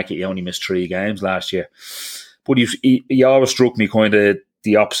Transfer Market, he only missed 3 games last year. But he always struck me kind of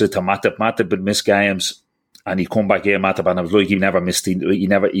the opposite to Matip. Matip would miss games and he'd come back in, Matip, and it was like he never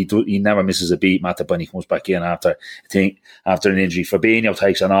misses a beat, Matip, when he comes back in after an injury. Fabinho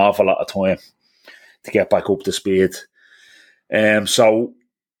takes an awful lot of time to get back up to speed. So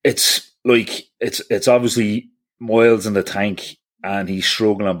it's obviously miles in the tank and he's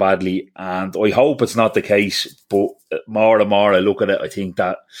struggling badly, and I hope it's not the case, but more and more I look at it, I think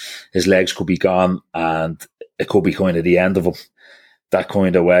that his legs could be gone and it could be kind of the end of him that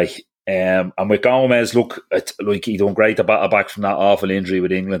kind of way. And with Gomez, look, he done great to battle back from that awful injury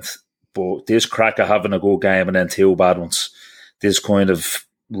with England, but this crack of having a good game and then 2 bad ones, this kind of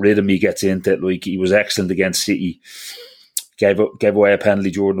rhythm he gets into, like he was excellent against City, gave away a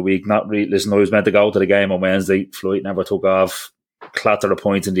penalty during the week. Not really. Listen, I was meant to go to the game on Wednesday, flight never took off, clattered a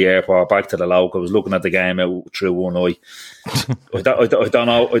point in the airport, back to the local. I was looking at the game out through one eye. I don't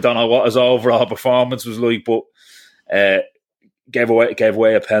know what his overall performance was like, but gave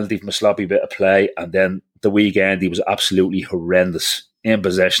away a penalty from a sloppy bit of play, and then the weekend he was absolutely horrendous in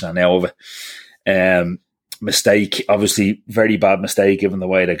possession and out of it. Mistake, obviously very bad mistake, giving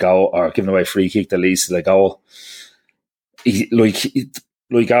away the goal or giving away a free kick that leads to the goal.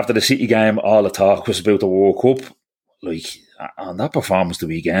 Like after the City game, all the talk was about the World Cup. Like on that performance the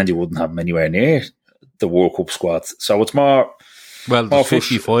weekend, you wouldn't have him anywhere near the World Cup squad. So it's more. Well, there's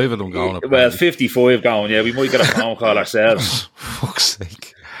 55 of them going. Apparently. Well, 55 going. Yeah, we might get a phone call ourselves. Fuck's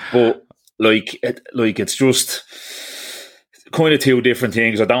sake! But it's just kind of 2 different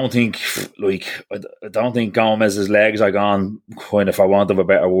things. I don't think Gomez's legs are gone. Kind of, for want of a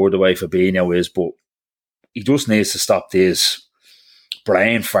better word, the way Fabinho is, but he just needs to stop these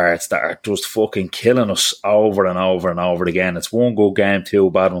brain farts that are just fucking killing us over and over and over again. It's 1 good game, 2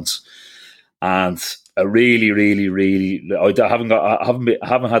 bad ones, and I really, really, really. I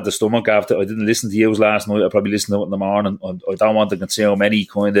haven't had the stomach after. I didn't listen to you last night. I probably listened to it in the morning. I don't want to consume any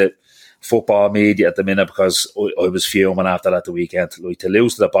kind of football media at the minute because I was fuming after that the weekend. Like to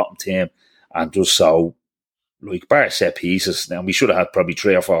lose to the bottom team and just so like bar set pieces. Now we should have had probably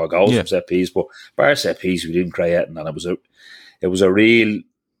 3 or 4 goals from set pieces, but bar set piece we didn't create, and it was a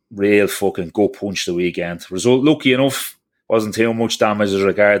real fucking gut punch the weekend. Result, lucky enough, wasn't too much damage as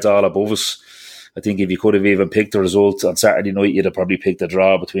regards all above us. I think if you could have even picked the result on Saturday night, you'd have probably picked a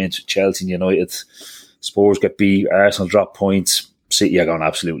draw between Chelsea and United. Spurs get beat, Arsenal drop points, City are going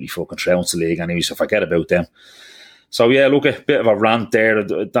absolutely fucking trounce the league anyway, so forget about them. So yeah, look, a bit of a rant there.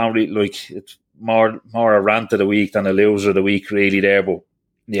 I don't really like it's more a rant of the week than a loser of the week really there, but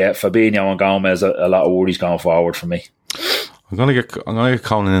yeah, Fabinho and Gomez, a lot of worries going forward for me. I'm gonna get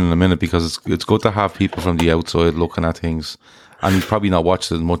Conan in a minute because it's good to have people from the outside looking at things. And he's probably not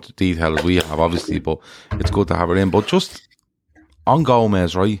watched as much detail as we have, obviously, but it's good to have it in. But just on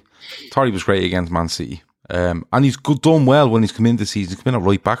Gomez, right? Thought he was great against Man City. And he's done well when he's come in this season. He's come in at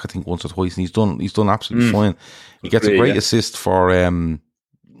right back, I think, once or twice, and he's done absolutely fine. He gets a great assist for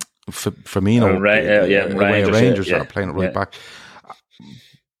Firmino. Rangers are playing at right back.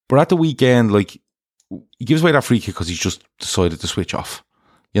 But at the weekend, like, he gives away that free kick because he's just decided to switch off.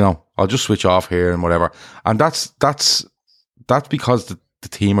 You know, I'll just switch off here and whatever. And that's because the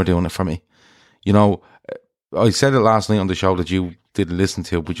team are doing it for me. You know, I said it last night on the show that you didn't listen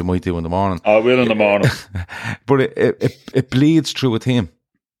to, but you might do in the morning. I will in the morning. But it bleeds through a team.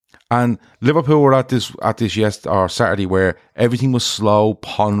 And Liverpool were at this Saturday where everything was slow,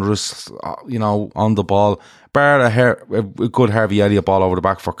 ponderous, you know, on the ball. Bar a good Harvey Elliott ball over the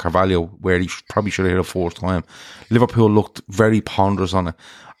back for Carvalho, where he probably should have hit a 4th time. Liverpool looked very ponderous on it.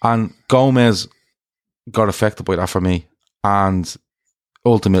 And Gomez got affected by that for me, and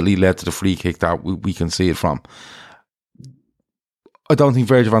ultimately led to the free kick that we can see it from. I don't think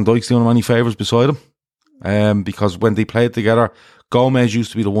Virgil van Dijk's doing him any favours beside him, because when they played together, Gomez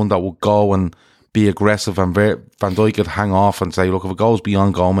used to be the one that would go and be aggressive, and Van Dijk could hang off and say, look, if it goes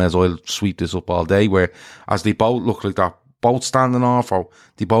beyond Gomez, I'll sweep this up all day, where as they both look like they're both standing off, or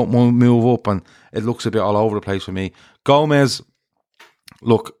they both move up, and it looks a bit all over the place for me. Gomez,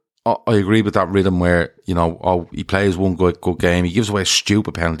 look, I agree with that rhythm where, he plays one good game, he gives away a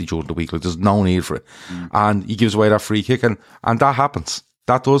stupid penalty during the week, like there's no need for it, and he gives away that free kick, and that happens.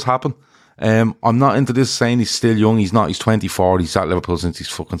 That does happen. I'm not into this saying he's still young. He's not. He's 24. He's at Liverpool since he's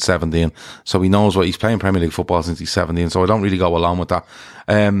fucking 17. So he knows what he's playing Premier League football since he's 17. So I don't really go along with that.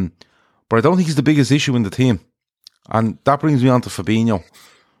 But I don't think he's the biggest issue in the team. And that brings me on to Fabinho,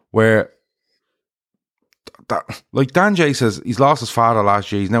 where like Dan J says, he's lost his father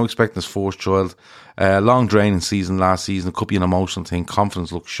last year. He's now expecting his fourth child. Long draining season last season. It could be an emotional thing.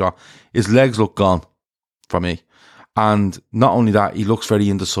 Confidence looks shot. His legs look gone for me. And not only that, he looks very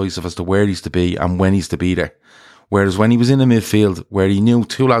indecisive as to where he's to be and when he's to be there. Whereas when he was in the midfield, where he knew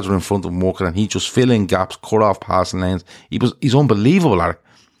two lads were in front of him working and he just fill in gaps, cut off passing lanes, he's unbelievable at it.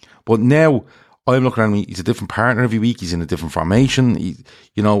 But now I'm looking at him, he's a different partner every week, he's in a different formation,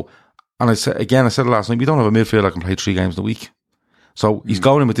 and I said it last night, we don't have a midfield that can play 3 games in a week. So he's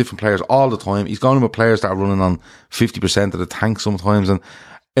going in with different players all the time. He's going in with players that are running on 50% of the tank sometimes, and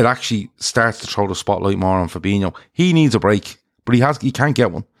it actually starts to throw the spotlight more on Fabinho. He needs a break, but he can't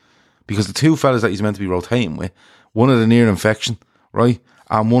get one, because the two fellas that he's meant to be rotating with, one had a near infection, right?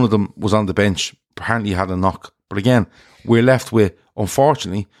 And one of them was on the bench. Apparently he had a knock. But again, we're left with,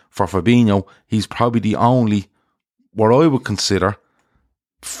 unfortunately, for Fabinho, he's probably the only, what I would consider,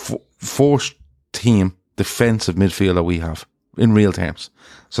 first team defensive midfielder we have, in real terms.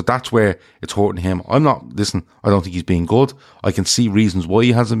 So that's where it's hurting him. I don't think he's being good. I can see reasons why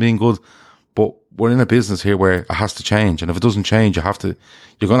he hasn't been good, but we're in a business here where it has to change. And if it doesn't change, you're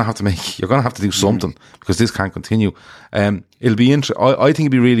going to have to do something, because this can't continue. It'll be I think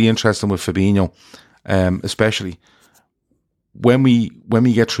it'd be really interesting with Fabinho, especially when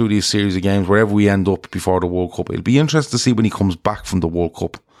we get through these series of games, wherever we end up before the World Cup. It'll be interesting to see when he comes back from the World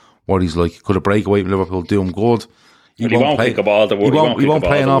Cup, what he's like. Could a breakaway from Liverpool do him good? He won't play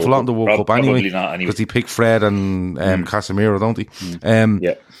an awful lot in the World Cup anyway, because he picked Fred and Casemiro, don't he?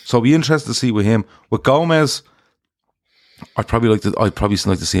 Yeah. So it'll be interesting to see with him. With Gomez, I'd probably still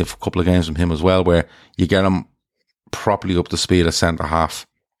like to see a couple of games from him as well, where you get him properly up to speed as centre half.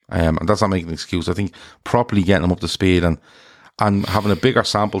 And that's not making an excuse. I think properly getting him up to speed and having a bigger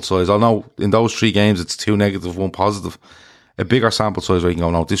sample size. I know in those 3 games it's 2 negative, 1 positive. A bigger sample size where you can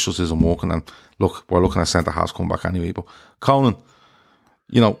go, no, this just isn't working. And look, we're looking at centre halves come back anyway. But Conan,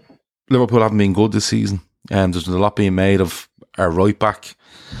 Liverpool haven't been good this season. There's been a lot being made of our right back,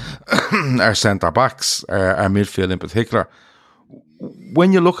 our centre backs, our midfield in particular.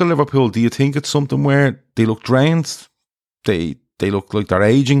 When you look at Liverpool, do you think it's something where they look drained? They look like they're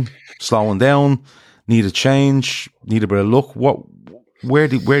aging, slowing down, need a change, need a bit of luck? Where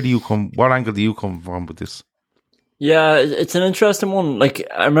do you come? What angle do you come from with this? Yeah, it's an interesting one. Like,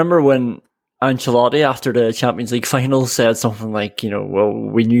 I remember when Ancelotti, after the Champions League final, said something like, well,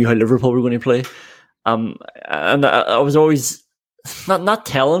 we knew how Liverpool were going to play. And I was always not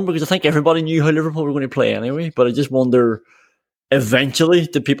telling, because I think everybody knew how Liverpool were going to play anyway. But I just wonder, eventually,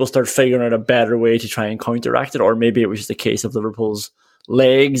 did people start figuring out a better way to try and counteract it? Or maybe it was just a case of Liverpool's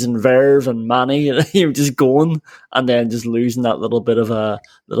legs and verve and Manny, just going and then just losing that little bit of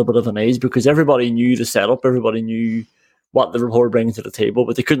an edge, because everybody knew the setup, everybody knew what Liverpool were bringing to the table,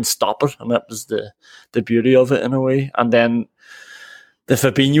 but they couldn't stop it, and that was the beauty of it in a way. And then the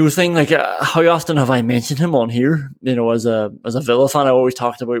Fabinho thing, like, how often have I mentioned him on here? As a Villa fan, I always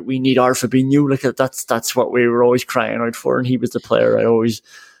talked about, we need our Fabinho. Like, that's what we were always crying out for, and he was the player I always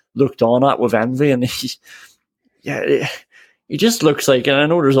looked on at with envy. And he just looks like, and I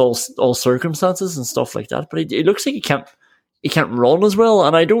know there's all circumstances and stuff like that, but he looks like he can't run as well.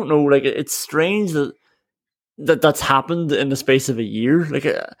 And I don't know, like, it's strange that's happened in the space of a year. Like,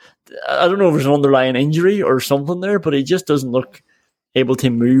 I don't know if there's an underlying injury or something there, but he just doesn't look able to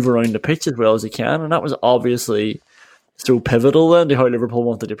move around the pitch as well as he can. And that was obviously so pivotal then to how Liverpool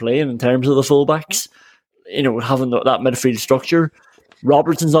wanted to play. And in terms of the fullbacks, having that midfield structure,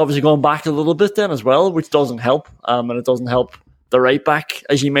 Robertson's obviously gone back a little bit then as well, which doesn't help. And it doesn't help the right back,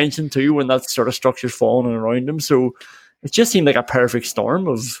 as you mentioned too, when that sort of structure's falling around him. So it just seemed like a perfect storm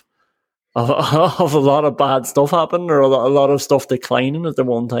of a lot of bad stuff happening, or a lot of stuff declining at the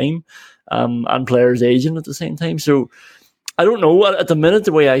one time, and players aging at the same time. So I don't know. At the minute,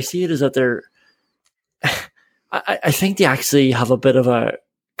 the way I see it is that they're. I think they actually have a bit of a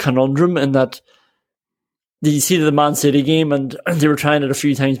conundrum in that. You see the Man City game, and they were trying it a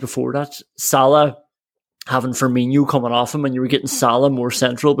few times before that. Salah having Firmino coming off him, and you were getting Salah more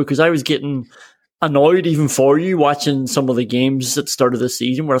central, because I was getting annoyed even for you watching some of the games at the start of the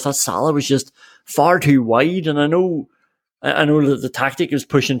season where I thought Salah was just far too wide. And I know that the tactic is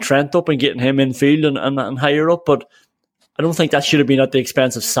pushing Trent up and getting him in field and higher up, but I don't think that should have been at the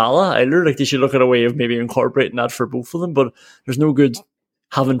expense of Salah either. Like, they should look at a way of maybe incorporating that for both of them, but there's no good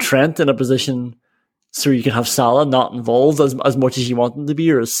having Trent in a position so you can have Salah not involved as much as you want them to be,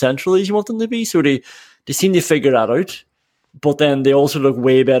 or as central as you want them to be. So they seem to figure that out. But then they also look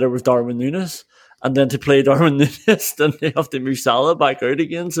way better with Darwin Núñez. And then to play Darwin Núñez, then they have to move Salah back out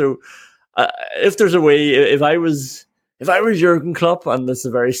again. So if there's a way, if I was Jurgen Klopp, and this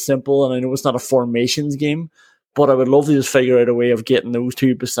is very simple, and I know it's not a formations game, but I would love to just figure out a way of getting those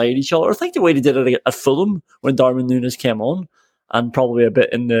two beside each other. I think the way they did it at Fulham when Darwin Núñez came on, and probably a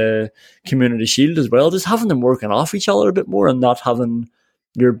bit in the Community Shield as well, just having them working off each other a bit more and not having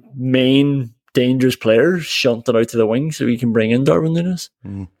your main dangerous players shunted out to the wing so you can bring in Darwin Núñez.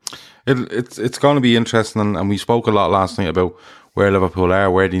 It's going to be interesting, and we spoke a lot last night about where Liverpool are,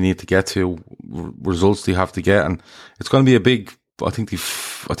 where they need to get to, results they have to get, and it's going to be a big. I think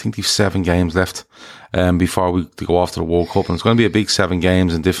they've 7 games left before they go off to the World Cup, and it's going to be a big 7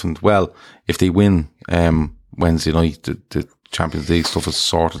 games in different. Well, if they win Wednesday night, the Champions League stuff is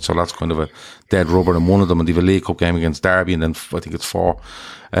sorted, so that's kind of a dead rubber in one of them, and they have a League Cup game against Derby, and then I think it's 4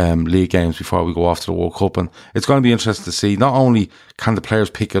 league games before we go off to the World Cup. And it's going to be interesting to see, not only can the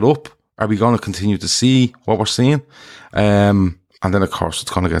players pick it up, are we going to continue to see what we're seeing, and then of course it's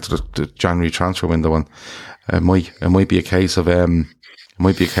going to get to the January transfer window, and it might be a case of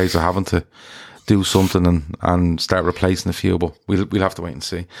having to do something and start replacing a few, but we'll have to wait and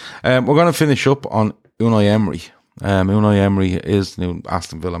see. We're going to finish up on Unai Emery. Unai Emery is the new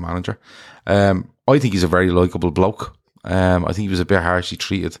Aston Villa manager. I think he's a very likeable bloke. I think he was a bit harshly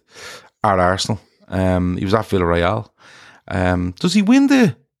treated at Arsenal. He was at Villarreal. Does he win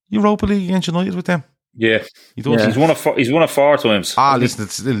the Europa League against United with them? Yeah, he does. Yeah. He's won it 4 times. Listen,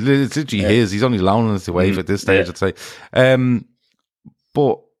 it's literally his. He's only loaning it away at this stage, I'd say.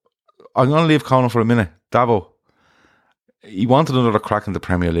 But I'm going to leave Conan for a minute. Davo, he wanted another crack in the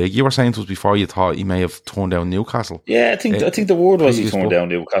Premier League. You were saying to us before you thought he may have torn down Newcastle. Yeah, I think the word was he torn down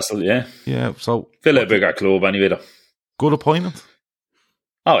Newcastle. Yeah. So Villa a bigger club anyway, though. Good appointment.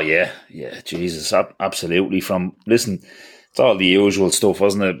 Oh yeah, Jesus, absolutely. It's all the usual stuff,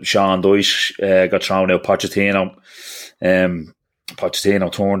 wasn't it? Sean Dyche got thrown out. Pochettino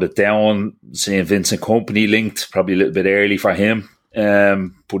turned it down. St. Vincent Company linked, probably a little bit early for him,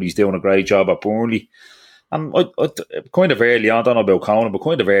 but he's doing a great job at Burnley. And I kind of early on, I don't know about Conan, but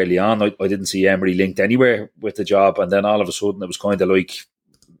kind of early on, I didn't see Emery linked anywhere with the job. And then all of a sudden, it was kind of like,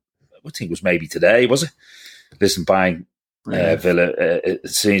 I think it was maybe today, was it? Listen, bang. Villa, it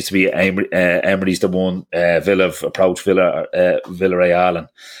seems to be Emery's the one. Villa have approached Villarreal, and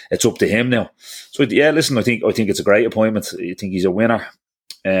it's up to him now. So yeah, listen, I think it's a great appointment. I think he's a winner.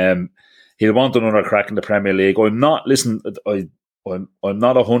 He'll want another crack in the Premier League. I'm not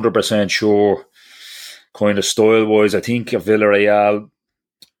 100% sure. Kind of style wise, I think at Villarreal,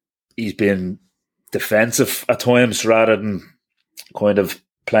 he's been defensive at times rather than kind of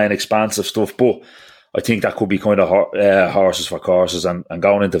playing expansive stuff, but I think that could be kind of horses for courses, and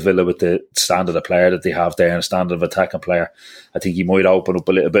going into Villa with the standard of player that they have there and a standard of attacking player, I think he might open up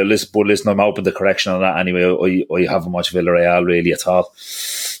a little bit. But listen, I'm open to correction on that anyway. I haven't watched Villarreal really at all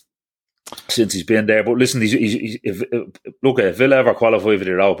since he's been there. But listen, if Villa ever qualify for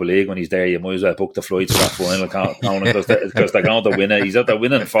the Europa League when he's there, you might as well book the flight to that final, because they're going to win it. He's out there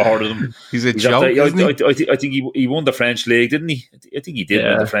winning 4 of them. He's a joke, isn't he? I think he won the French League, didn't he? I think he did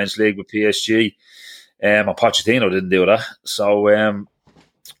win the French League with PSG. And Pochettino didn't do that. So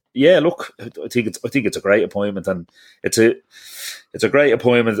look, I think it's a great appointment, and it's a great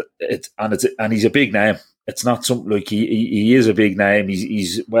appointment. And he's a big name. It's not something like he is a big name.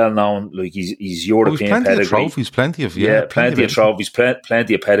 He's well known. Like he's European pedigree. Plenty of trophies,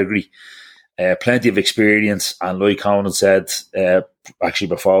 plenty of pedigree, plenty of experience. And like Conan said, actually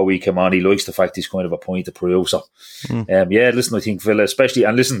before we came on, he likes the fact he's kind of a point to prove. So, listen, I think Villa, especially,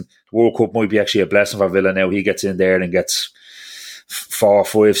 and listen, World Cup might be actually a blessing for Villa now. He gets in there and gets 4,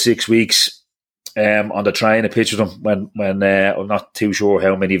 5, 6 weeks on the train to pitch with them. When I'm not too sure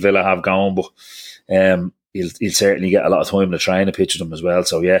how many Villa have gone, but he'll certainly get a lot of time to try and pitch with them as well.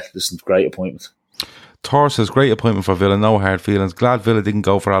 So yeah, listen, great appointment. Thor says, great appointment for Villa, no hard feelings. Glad Villa didn't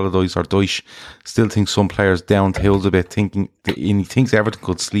go for Allardyce or Dyche. Still think some players down tools a bit, and he thinks Everton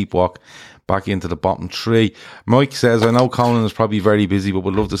could sleepwalk back into the bottom three. Mike says, I know Conan is probably very busy, but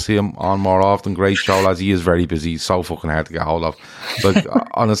would love to see him on more often. Great show, lads. He is very busy. He's so fucking hard to get hold of. But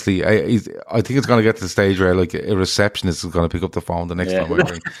honestly, I think it's going to get to the stage where like a receptionist is going to pick up the phone the next time I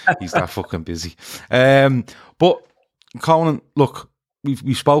ring. He's that fucking busy. But Conan, look,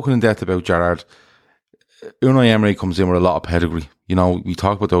 we've spoken in depth about Gerrard. Unai Emery comes in with a lot of pedigree. You know, we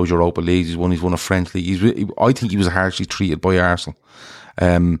talk about those Europa Leagues. He's won a French league. I think he was harshly treated by Arsenal.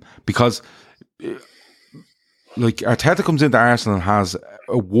 Because like Arteta comes into Arsenal and has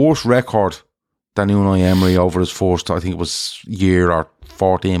a worse record than Unai Emery over his first, I think it was year or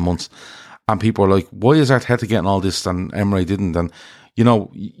 14 months. And people are like, why is Arteta getting all this and Emery didn't? And, you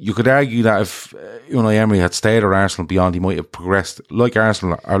know, you could argue that if Unai Emery had stayed at Arsenal beyond, he might have progressed like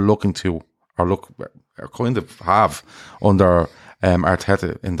Arsenal are looking to, or kind of have under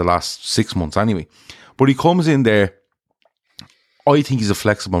Arteta in the last 6 months anyway. But he comes in there. I think he's a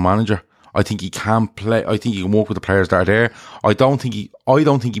flexible manager. I think he can play. I think he can work with the players that are there. I don't think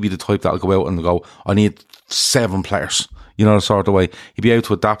he'd be the type that'll go out and go, I need 7 players. You know, the sort of way. He'd be able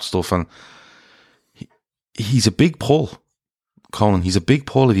to adapt stuff, and he's a big pull, Conan. He's a big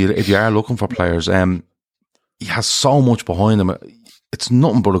pull if you are looking for players. He has so much behind him. It's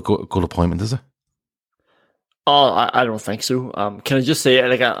nothing but a good appointment, is it? Oh, I don't think so. Can I just say,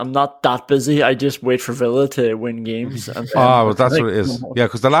 like, I'm not that busy. I just wait for Villa to win games. And well, that's what it is. Yeah,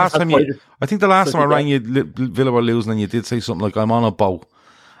 because the last time I rang you, Villa were losing, and you did say something like, "I'm on a boat,"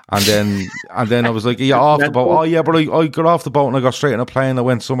 and then I was like, "Yeah, off the boat." Oh yeah, but I got off the boat and I got straight in a plane. I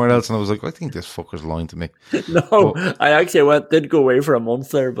went somewhere else, and I was like, "I think this fucker's lying to me." No, but I actually did go away for a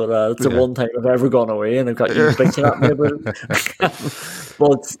month there, but it's the one time I've ever gone away, and I've got you bitching at me about it.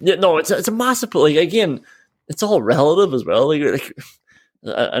 But yeah, no, it's a massive. Like again. It's all relative as well. Like,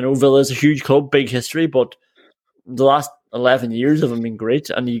 I know Villa is a huge club, big history, but the last 11 years haven't been great.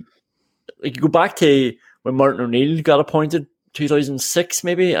 And you go back to when Martin O'Neill got appointed, 2006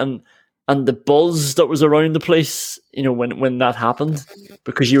 maybe, and the buzz that was around the place, you know, when that happened,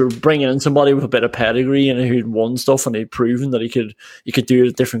 because you were bringing in somebody with a bit of pedigree and who'd won stuff and he'd proven that he could do it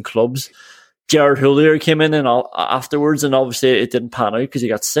at different clubs. Gerard Houllier came in and afterwards, and obviously it didn't pan out because he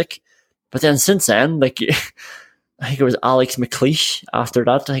got sick. But then since then, like, I think it was Alex McLeish after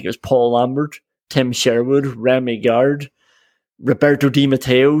that. I think it was Paul Lambert, Tim Sherwood, Remy Gard, Roberto Di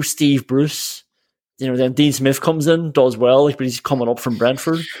Matteo, Steve Bruce. You know, then Dean Smith comes in, does well, like, but he's coming up from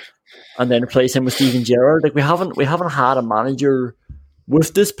Brentford, and then replace him with Steven Gerrard. Like, we haven't had a manager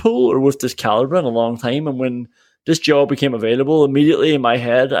with this pull or with this caliber in a long time. And when this job became available, immediately in my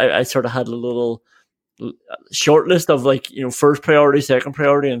head, I sort of had a little short list of, like, you know, first priority, second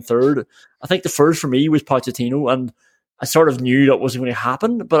priority, and third. I think the first for me was Pochettino, and I sort of knew that wasn't going to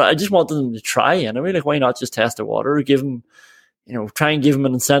happen, but I just wanted them to try anyway. Like, why not just test the water, give him, you know, try and give him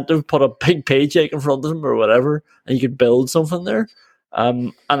an incentive, put a big paycheck in front of him or whatever, and you could build something there.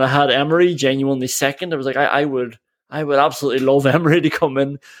 And I had Emery genuinely second. I was like, I would absolutely love Emery to come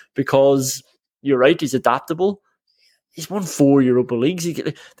in, because you're right, he's adaptable. He's won 4 Europa Leagues.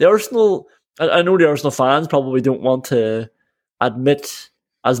 The Arsenal. I know the Arsenal fans probably don't want to admit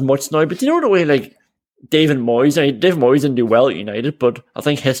as much now, but do you know the way, like, David Moyes didn't do well at United, but I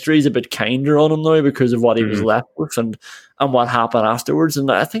think history is a bit kinder on him now because of what he was left with and what happened afterwards. And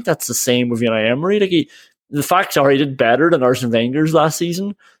I think that's the same with Unai Emery. Like, the facts are he did better than Arsene Wenger's last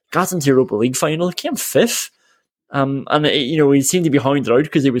season, got into Europa League final, came 5th, and you know, he seemed to be hounded out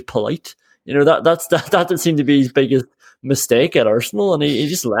because he was polite. You know, that seemed to be his biggest mistake at Arsenal, and he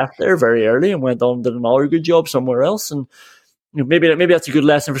just left there very early and went on and did another good job somewhere else. And you know, maybe that's a good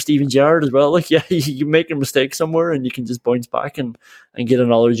lesson for Steven Gerrard as well. Like, yeah, you make a mistake somewhere and you can just bounce back and get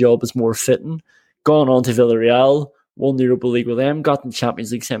another job that's more fitting. Gone on to Villarreal, won the Europa League with them, got in the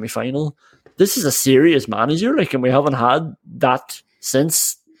Champions League semi-final. This is a serious manager, like, and we haven't had that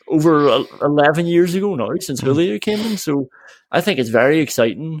since over 11 years ago now, since Houllier came in. So I think it's very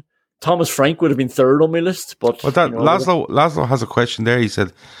exciting. Thomas Frank would have been third on my list, but you know, Laszlo has a question there. He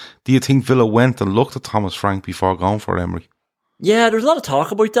said, "Do you think Villa went and looked at Thomas Frank before going for Emery?" Yeah, there's a lot of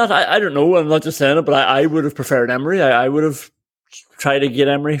talk about that. I don't know. I'm not just saying it, but I would have preferred Emery. I would have tried to get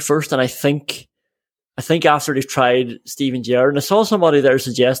Emery first, and I think after they've tried Steven Gerrard, and I saw somebody there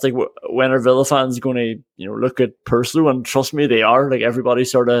suggest, like, when are Villa fans going to, you know, look at Purslow, and trust me, they are. Like, everybody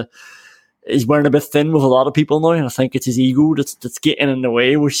sort of is wearing a bit thin with a lot of people now, and I think it's his ego that's getting in the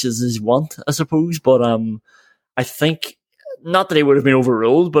way, which is his want, I suppose. But I think, not that he would have been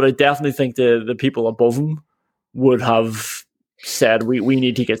overruled, but I definitely think the people above him would have said we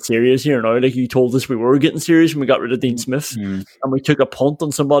need to get serious here now. Like, you told us we were getting serious when we got rid of Dean Smith, and we took a punt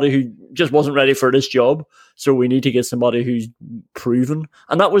on somebody who just wasn't ready for this job. So we need to get somebody who's proven.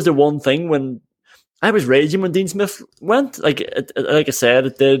 And that was the one thing when I was raging when Dean Smith went. Like I said,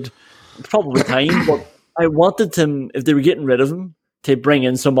 it did probably time, but I wanted him, if they were getting rid of him, to bring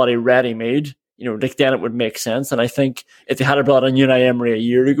in somebody ready-made. Like, then it would make sense. And I think if they had brought in Unai Emery a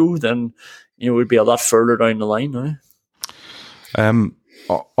year ago, then we'd be a lot further down the line now.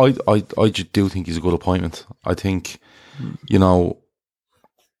 I just do think he's a good appointment. I think,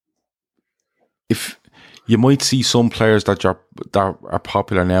 if you might see some players that are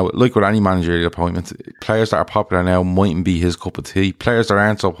popular now, like with any managerial appointment, players that are popular now mightn't be his cup of tea. Players that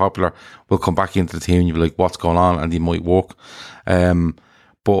aren't so popular will come back into the team and you'll be like, what's going on? And he might work.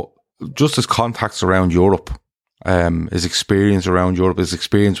 But just his contacts around Europe, his experience around Europe, his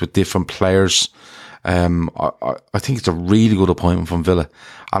experience with different players, I think it's a really good appointment from Villa.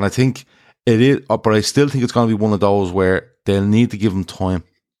 And I think it is, but I still think it's going to be one of those where they'll need to give him time.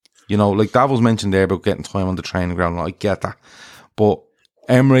 Like Davos mentioned there about getting time on the training ground. I get that. But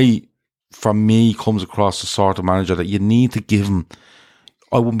Emery, for me, comes across the sort of manager that you need to give him.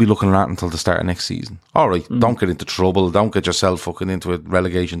 I wouldn't be looking at until the start of next season. All right, don't get into trouble. Don't get yourself fucking into a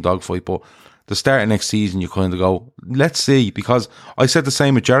relegation dogfight. But the start of next season, you kind of go, let's see. Because I said the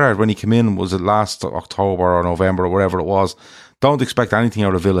same with Gerrard when he came in, was it last October or November or whatever it was. Don't expect anything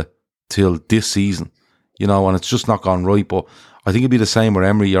out of Villa till this season, and it's just not gone right. But I think it'd be the same with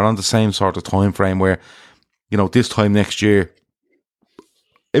Emery. You're on the same sort of time frame where, this time next year,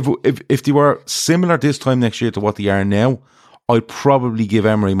 if they were similar this time next year to what they are now, I'd probably give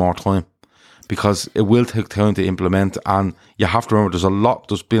Emery more time, because it will take time to implement. And you have to remember,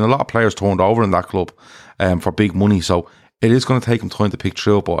 there's been a lot of players turned over in that club for big money. So it is going to take him time to pick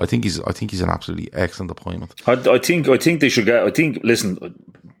through. But I think he's an absolutely excellent appointment. I think they should get. Listen,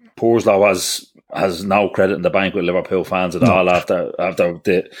 Purslow has no credit in the bank with Liverpool fans at all after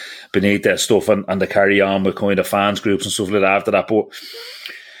the beneath that stuff and the carry on with kind of fans groups and stuff like that after that. But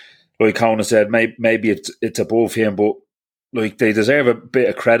like Conan said, maybe it's above him, but like, they deserve a bit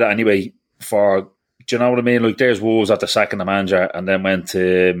of credit anyway for, do you know what I mean? Like, there's Wolves after sacking the manager and then went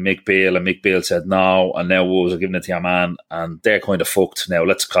to Mick Beale, and Mick Beale said no, and now Wolves are giving it to your man, and they're kind of fucked now.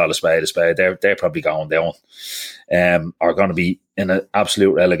 Let's call a spade a spade. They're probably going down, are going to be in an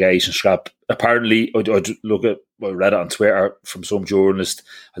absolute relegation scrap. Apparently, I read it on Twitter from some journalist.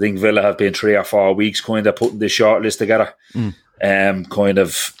 I think Villa have been 3 or 4 weeks kind of putting this shortlist together, kind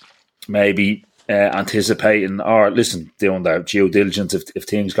of maybe anticipating or doing their due diligence if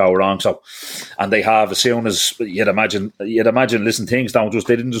things go wrong. So, and they have, as soon as you'd imagine, listen, things they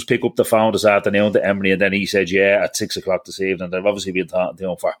didn't just pick up the phone this afternoon to Emery and then he said, at 6 o'clock this evening. They've obviously been talking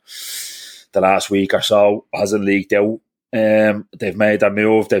to him for the last week or so. Hasn't leaked out. They've made their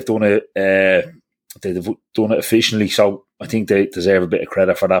move. They've done it efficiently. So I think they deserve a bit of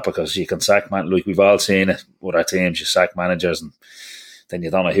credit for that, because you can sack man. Like, we've all seen it with our teams. You sack managers and then you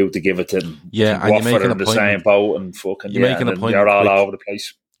don't know who to give it to. And you're making the same boat and fucking you're all over the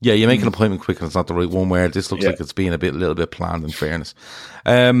place. Yeah, you make an appointment quick and it's not the right one, where this looks like it's been a little bit planned, in fairness.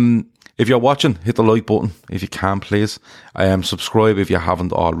 If you're watching, hit the like button if you can, please. Subscribe if you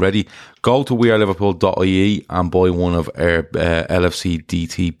haven't already. Go to weareliverpool.ie and buy one of our LFC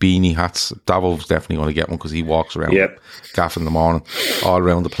DT beanie hats. Davil's definitely going to get one, because he walks around gaff in the morning all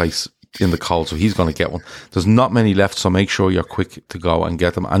around the place in the cold, so he's going to get one. There's not many left, so make sure you're quick to go and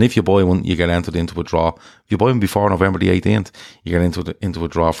get them. And if you buy one, you get entered into a draw. If you buy them before November the 18th, you get into a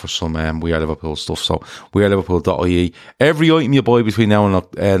draw for some We Are Liverpool stuff. So weareliverpool.ie. Every item you buy between now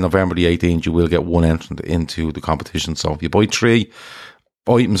and November the 18th, you will get one entrant into the competition. So if you buy 3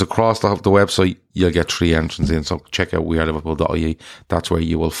 items across the website, you'll get 3 entrants in. So check out weareliverpool.ie. That's where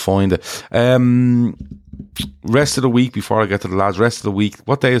you will find it. Rest of the week, before I get to the lads, rest of the week,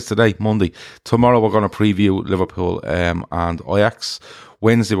 what day is today? Monday. Tomorrow we're going to preview Liverpool and Ajax.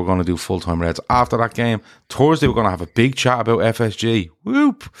 Wednesday we're going to do full-time Reds after that game. Thursday we're going to have a big chat about FSG.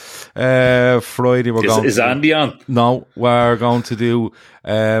 Whoop! Friday we're going Is Andy on? No, we're going to do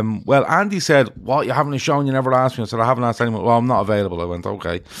well, Andy said, what, you haven't shown, you never asked me. I said, I haven't asked anyone. Well, I'm not available. I went,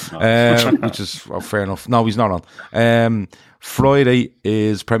 okay. Which is fair enough. No, he's not on. Friday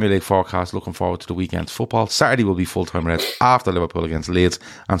is Premier League forecast. Looking forward to the weekend's football. Saturday will be full-time Reds after Liverpool against Leeds,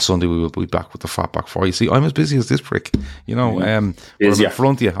 and Sunday we will be back with the fat back four. You see, I'm as busy as this prick. I'm in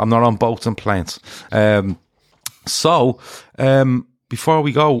front of you. I'm not on boats and planes. So before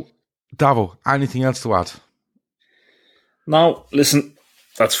we go, Davo, anything else to add? No, listen,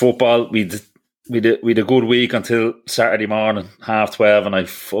 that's football. we had a good week until Saturday morning, 12:30, and I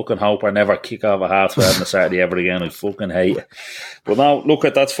fucking hope I never kick off at 12:30 on a Saturday ever again. I fucking hate it. But now, look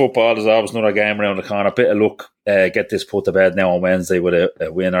at that's football. There's always another game around the corner. Bit of luck. Get this put to bed now on Wednesday with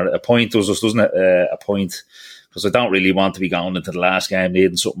a winner. A point does us, doesn't it? A point. Because I don't really want to be going into the last game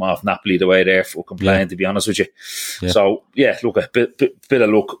needing something off Napoli the way they're fucking playing, to be honest with you. Yeah. So, look, a bit of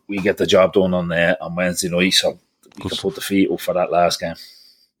luck. We get the job done on Wednesday night, so we can put the feet up for that last game.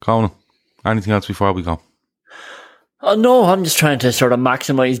 Conan, anything else before we go? No, I'm just trying to sort of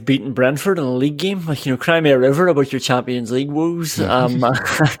maximise beating Brentford in a league game. Like, cry me a river about your Champions League woes. Yeah.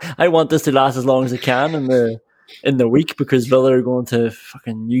 I want this to last as long as it can in the week, because Villa are going to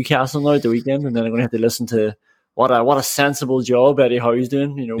fucking Newcastle now at the weekend, and then I'm going to have to listen to what a sensible job Eddie Howe's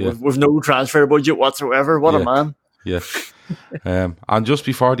doing. With no transfer budget whatsoever. What a man. Yeah. And just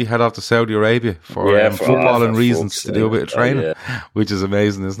before they head off to Saudi Arabia for footballing reasons to do a bit of training, which is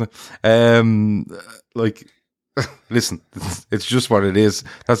amazing, isn't it? Listen, it's just what it is.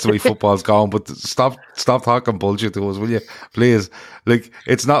 That's the way football's going. But stop talking bullshit to us, will you? Please. Like,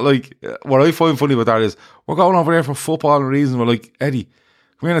 it's not like, what I find funny about that is, we're going over there for footballing reasons. We're like, Eddie,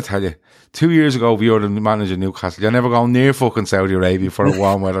 I'm going to tell you, 2 years ago, we were the manager of Newcastle. You're never going near fucking Saudi Arabia for a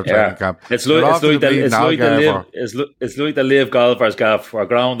warm weather training camp. It's like the live golfers gaff for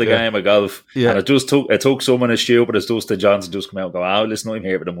ground the game of golf. Yeah. And it took someone as stupid as Dustin Johnson just come out and go, listen, I'm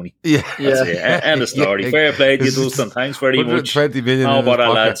here for the money. Yeah. That's it. And the story. Fair play to you, Dustin. Thanks very much. 20 million. How about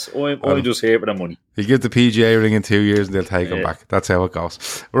that, lads? I'm just here for the money. You give the PGA ring in 2 years and they'll take him back. That's how it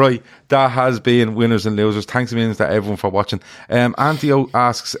goes. Right. That has been Winners and Losers. Thanks a million to everyone for watching. Antio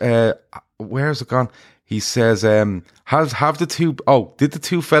asks, where's it gone? He says, did the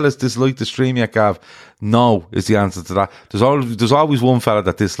two fellas dislike the stream yet, Gav? No, is the answer to that. There's always one fella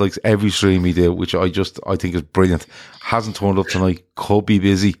that dislikes every stream we do, which I think is brilliant. Hasn't turned up tonight. Could be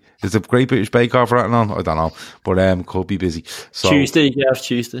busy. Is the Great British Bake Off right on? I don't know, but could be busy. So Tuesday,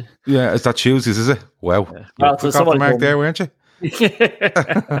 Tuesday. Yeah, is that Tuesdays? Is it? Wow. Yeah. Well, quick off the mark there, weren't you?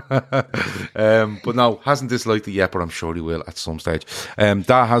 But no, hasn't disliked it yet, but I'm sure he will at some stage.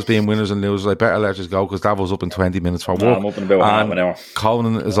 That has been Winners and Losers. I better let us go because that was up in 20 minutes for work. I'm up in about half an hour.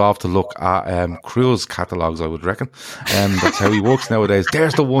 Conan is off to look at cruise catalogues, I would reckon. That's how he works nowadays.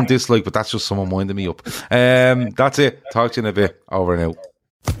 There's the one dislike, but that's just someone winding me up. That's it. Talk to you in a bit. Over and out.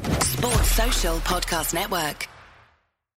 Sports Social Podcast Network.